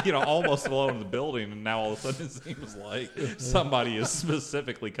 almost alone in the building, and now all of a sudden it seems like somebody is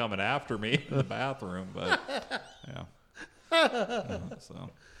specifically coming after me in the bathroom. But, yeah. So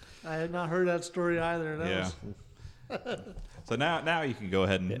I had not heard that story either. That was, So now you can go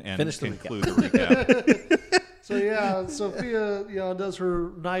ahead and Finish the conclude the recap. so yeah, Sophia, does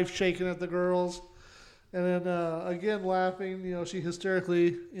her knife shaking at the girls, and then again laughing. She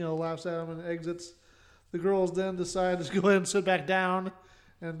hysterically, laughs at them and exits. The girls then decide to go ahead and sit back down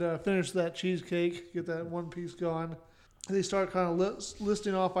and finish that cheesecake, get that one piece going. They start kind of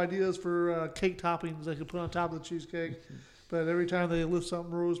listing off ideas for cake toppings they could put on top of the cheesecake. But every time they list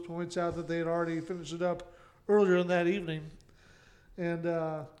something, Rose points out that they had already finished it up earlier in that evening. And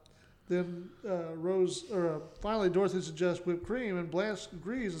then finally Dorothy suggests whipped cream, and Blanche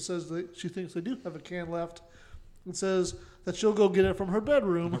agrees and says that she thinks they do have a can left, and says that she'll go get it from her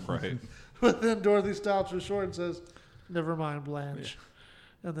bedroom. Right. But then Dorothy stops her short and says, "Never mind, Blanche."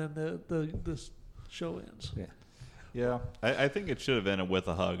 Yeah. And then the show ends. Yeah. Yeah, I think it should have ended with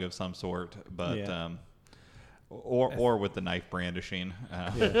a hug of some sort, but Yeah. or with the knife brandishing.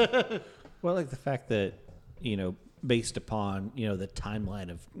 Well, like the fact that, based upon, the timeline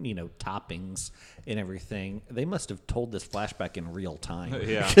of, toppings and everything, they must have told this flashback in real time.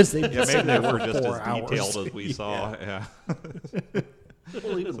 Yeah, Because they maybe they were just 4 as hours. detailed as we saw. Yeah.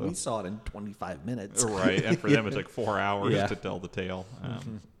 Well, even we saw it in 25 minutes. Right, and for them it took 4 hours Yeah. to tell the tale.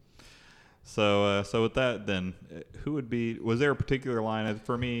 So with that, then, who would be? Was there a particular line?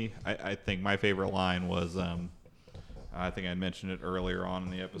 For me, I think my favorite line was, I think I mentioned it earlier on in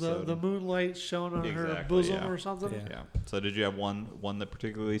the episode. The moonlight shone on her Exactly, bosom yeah. or something. Yeah. Yeah. So did you have one that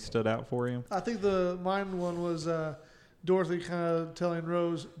particularly stood out for you? I think mine one was Dorothy kind of telling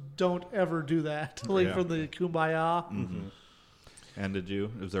Rose, "Don't ever do that." Like Yeah. from the Kumbaya. Mm-hmm. And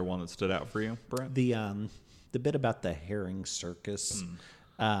is there one that stood out for you, Brent? The bit about the herring circus,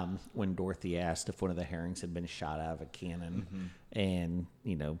 when Dorothy asked if one of the herrings had been shot out of a cannon, and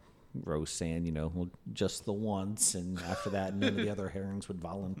Rose saying, well, just the once, and after that, none of the other herrings would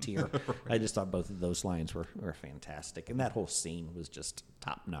volunteer. Right. I just thought both of those lines were fantastic, and that whole scene was just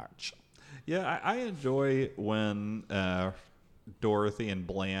top notch. Yeah, I enjoy when Dorothy and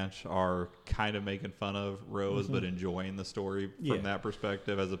Blanche are kind of making fun of Rose, but enjoying the story from that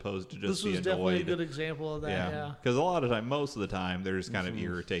perspective, as opposed to just This was be definitely a annoyed. good example of that. Yeah. Because a lot of time, most of the time, they're just kind of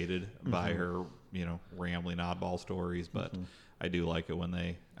irritated by her, rambling oddball stories. But I do like it when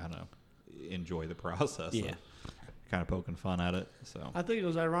they, I don't know, enjoy the process. Yeah. Of kind of poking fun at it. So I think it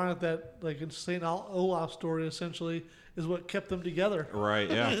was ironic that, like, in St. Olaf's story, essentially, is what kept them together. right,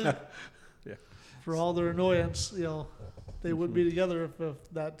 yeah. For all their annoyance, they wouldn't be together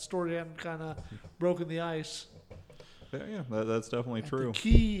if that story hadn't kind of broken the ice. Yeah, that's definitely true.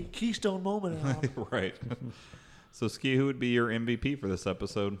 The keystone moment. Al. Right. So, Ski, who would be your MVP for this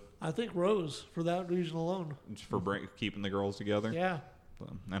episode? I think Rose, for that reason alone. Just for keeping the girls together? Yeah.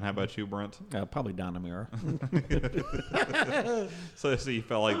 And how about you, Brent? Probably Donna Mira. So you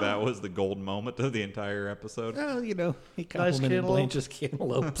felt like that was the golden moment of the entire episode? Well, he complimented cantaloupe. Blanche's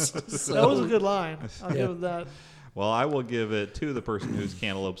cantaloupes. So. That was a good line. I'll give it that. Well, I will give it to the person whose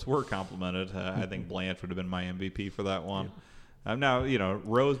cantaloupes were complimented. I think Blanche would have been my MVP for that one. Now,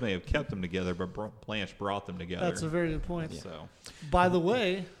 Rose may have kept them together, but Blanche brought them together. That's a very good point. So, By the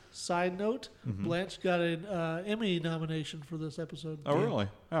way, side note, Blanche got an Emmy nomination for this episode. oh, really?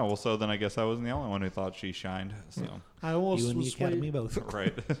 Oh, well, so then I guess I wasn't the only one who thought she shined. So, I almost You and the was Academy swayed. both.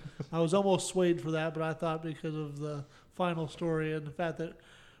 right. I was almost swayed for that, but I thought because of the final story and the fact that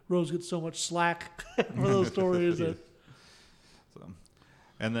Rose gets so much slack for those stories that So,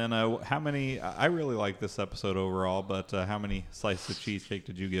 and then how many? I really like this episode overall, but how many slices of cheesecake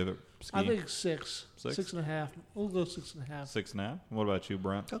did you give it, Ski? I think 6. Six? 6.5. We'll go 6.5. 6.5. What about you,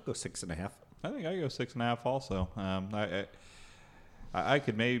 Brent? I'll go 6.5. I think I go 6.5 also. I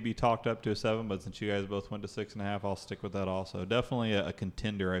could maybe be talked up to a 7, but since you guys both went to 6.5, I'll stick with that also. Definitely a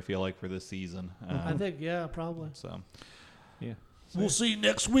contender, I feel like, for this season. I think, yeah, probably. So. Yeah. We'll see you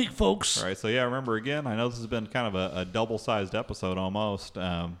next week, folks. All right, so yeah, remember again, I know this has been kind of a double-sized episode almost,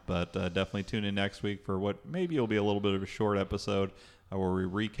 but definitely tune in next week for what maybe will be a little bit of a short episode where we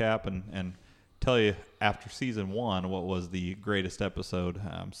recap and tell you after season 1 what was the greatest episode.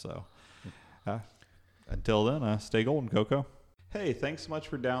 Until then, stay golden, Coco. Hey, thanks so much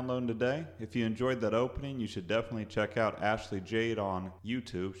for downloading today. If you enjoyed that opening, you should definitely check out Ashley Jade on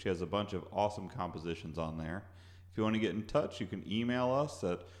YouTube. She has a bunch of awesome compositions on there. If you want to get in touch, you can email us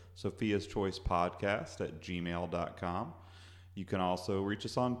at sophiaschoicepodcast@gmail.com. You can also reach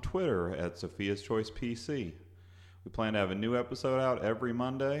us on Twitter at Sophia's Choice PC. We plan to have a new episode out every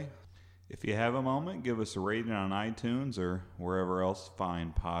Monday. If you have a moment, give us a rating on iTunes or wherever else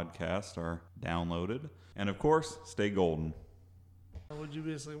fine podcasts are downloaded. And of course, stay golden. Would you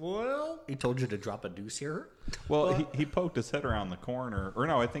be just like, well? He told you to drop a deuce here? Well, he poked his head around the corner. Or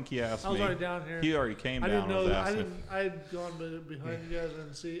no, I think he asked me. I was already down here. He already came I down. didn't know. and was I asking didn't. I had gone behind you guys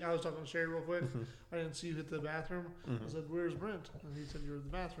and see. I was talking to Sherry real quick. I didn't see you hit the bathroom. I said, "Where's Brent?" And he said, "You're in the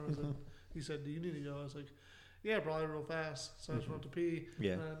bathroom." I said, he said, "Do you need to go?" I was like, "Yeah, probably real fast." So I just went to pee.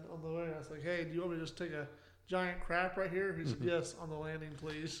 Yeah. And on the way, I was like, "Hey, do you want me to just take a giant crap right here?" He said, "Yes, on the landing,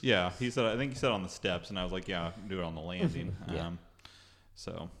 please." Yeah, he said. I think he said on the steps, and I was like, "Yeah, I can do it on the landing." Yeah.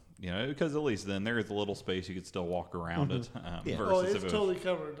 So because at least then there is a little space you could still walk around it. Yeah. Versus Oh, if it's it was, totally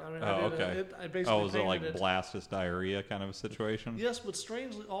covered. I mean, Oh, I did okay. I basically oh, was it painted like it. blastus diarrhea kind of a situation? Yes, but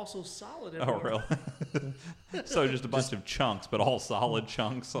strangely also solid. Oh, Everywhere. really? So just a bunch of chunks, but all solid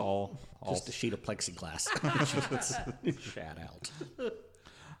chunks, all Just a sheet of plexiglass. Shat out.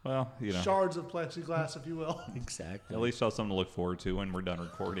 well, Shards of plexiglass, if you will. Exactly. at least I'll have something to look forward to when we're done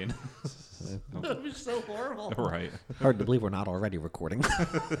recording. That'd be so horrible. Right. Hard to believe we're not already recording.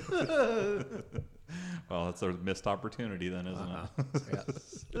 Well, that's a missed opportunity then, isn't it?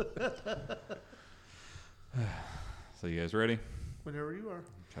 Yeah. So you guys ready? Whenever you are.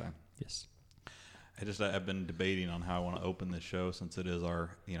 Okay. Yes. I've been debating on how I want to open this show since it is our,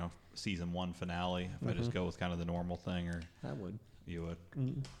 season 1 finale. If I just go with kind of the normal thing, or I would. you would.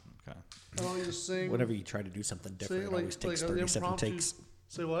 Okay. Why don't you just sing? Whenever you try to do something different, it always takes an 37 impromptu- takes.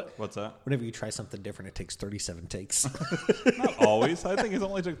 Say what? What's that? Whenever you try something different, it takes 37 takes. Not always. I think it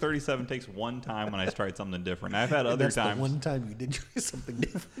only took 37 takes one time when I tried something different. I've had other That's times. the one time you did try something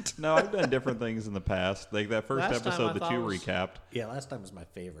different. No, I've done different things in the past. Like that first Last time I episode that thought you was- recapped. Yeah, last time was my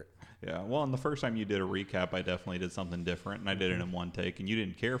favorite. Yeah, well, and the first time you did a recap, I definitely did something different, and I did it in one take, and you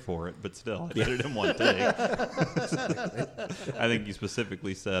didn't care for it, but still, I did it in one take. I think you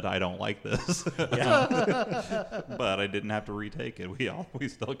specifically said, "I don't like this," Yeah, but I didn't have to retake it. We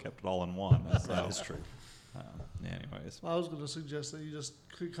still kept it all in one. So, that is true. anyways, I was going to suggest that you just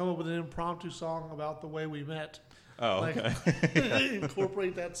could come up with an impromptu song about the way we met. oh, Like, okay,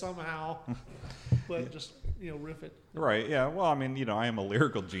 incorporate that somehow, but just riff it right, yeah. Well, I mean, I am a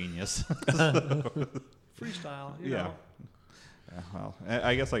lyrical genius. freestyle. Yeah. Yeah, well,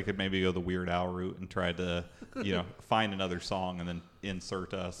 I guess I could maybe go the Weird Al route and try to, find another song and then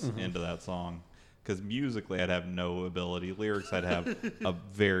insert us into that song. Because musically, I'd have no ability. Lyrics, I'd have a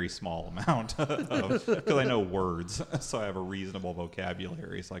very small amount of, because I know words, so I have a reasonable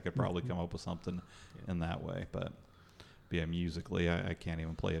vocabulary, so I could probably come up with something in that way. But yeah, musically, I can't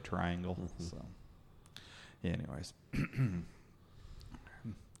even play a triangle. So, anyways.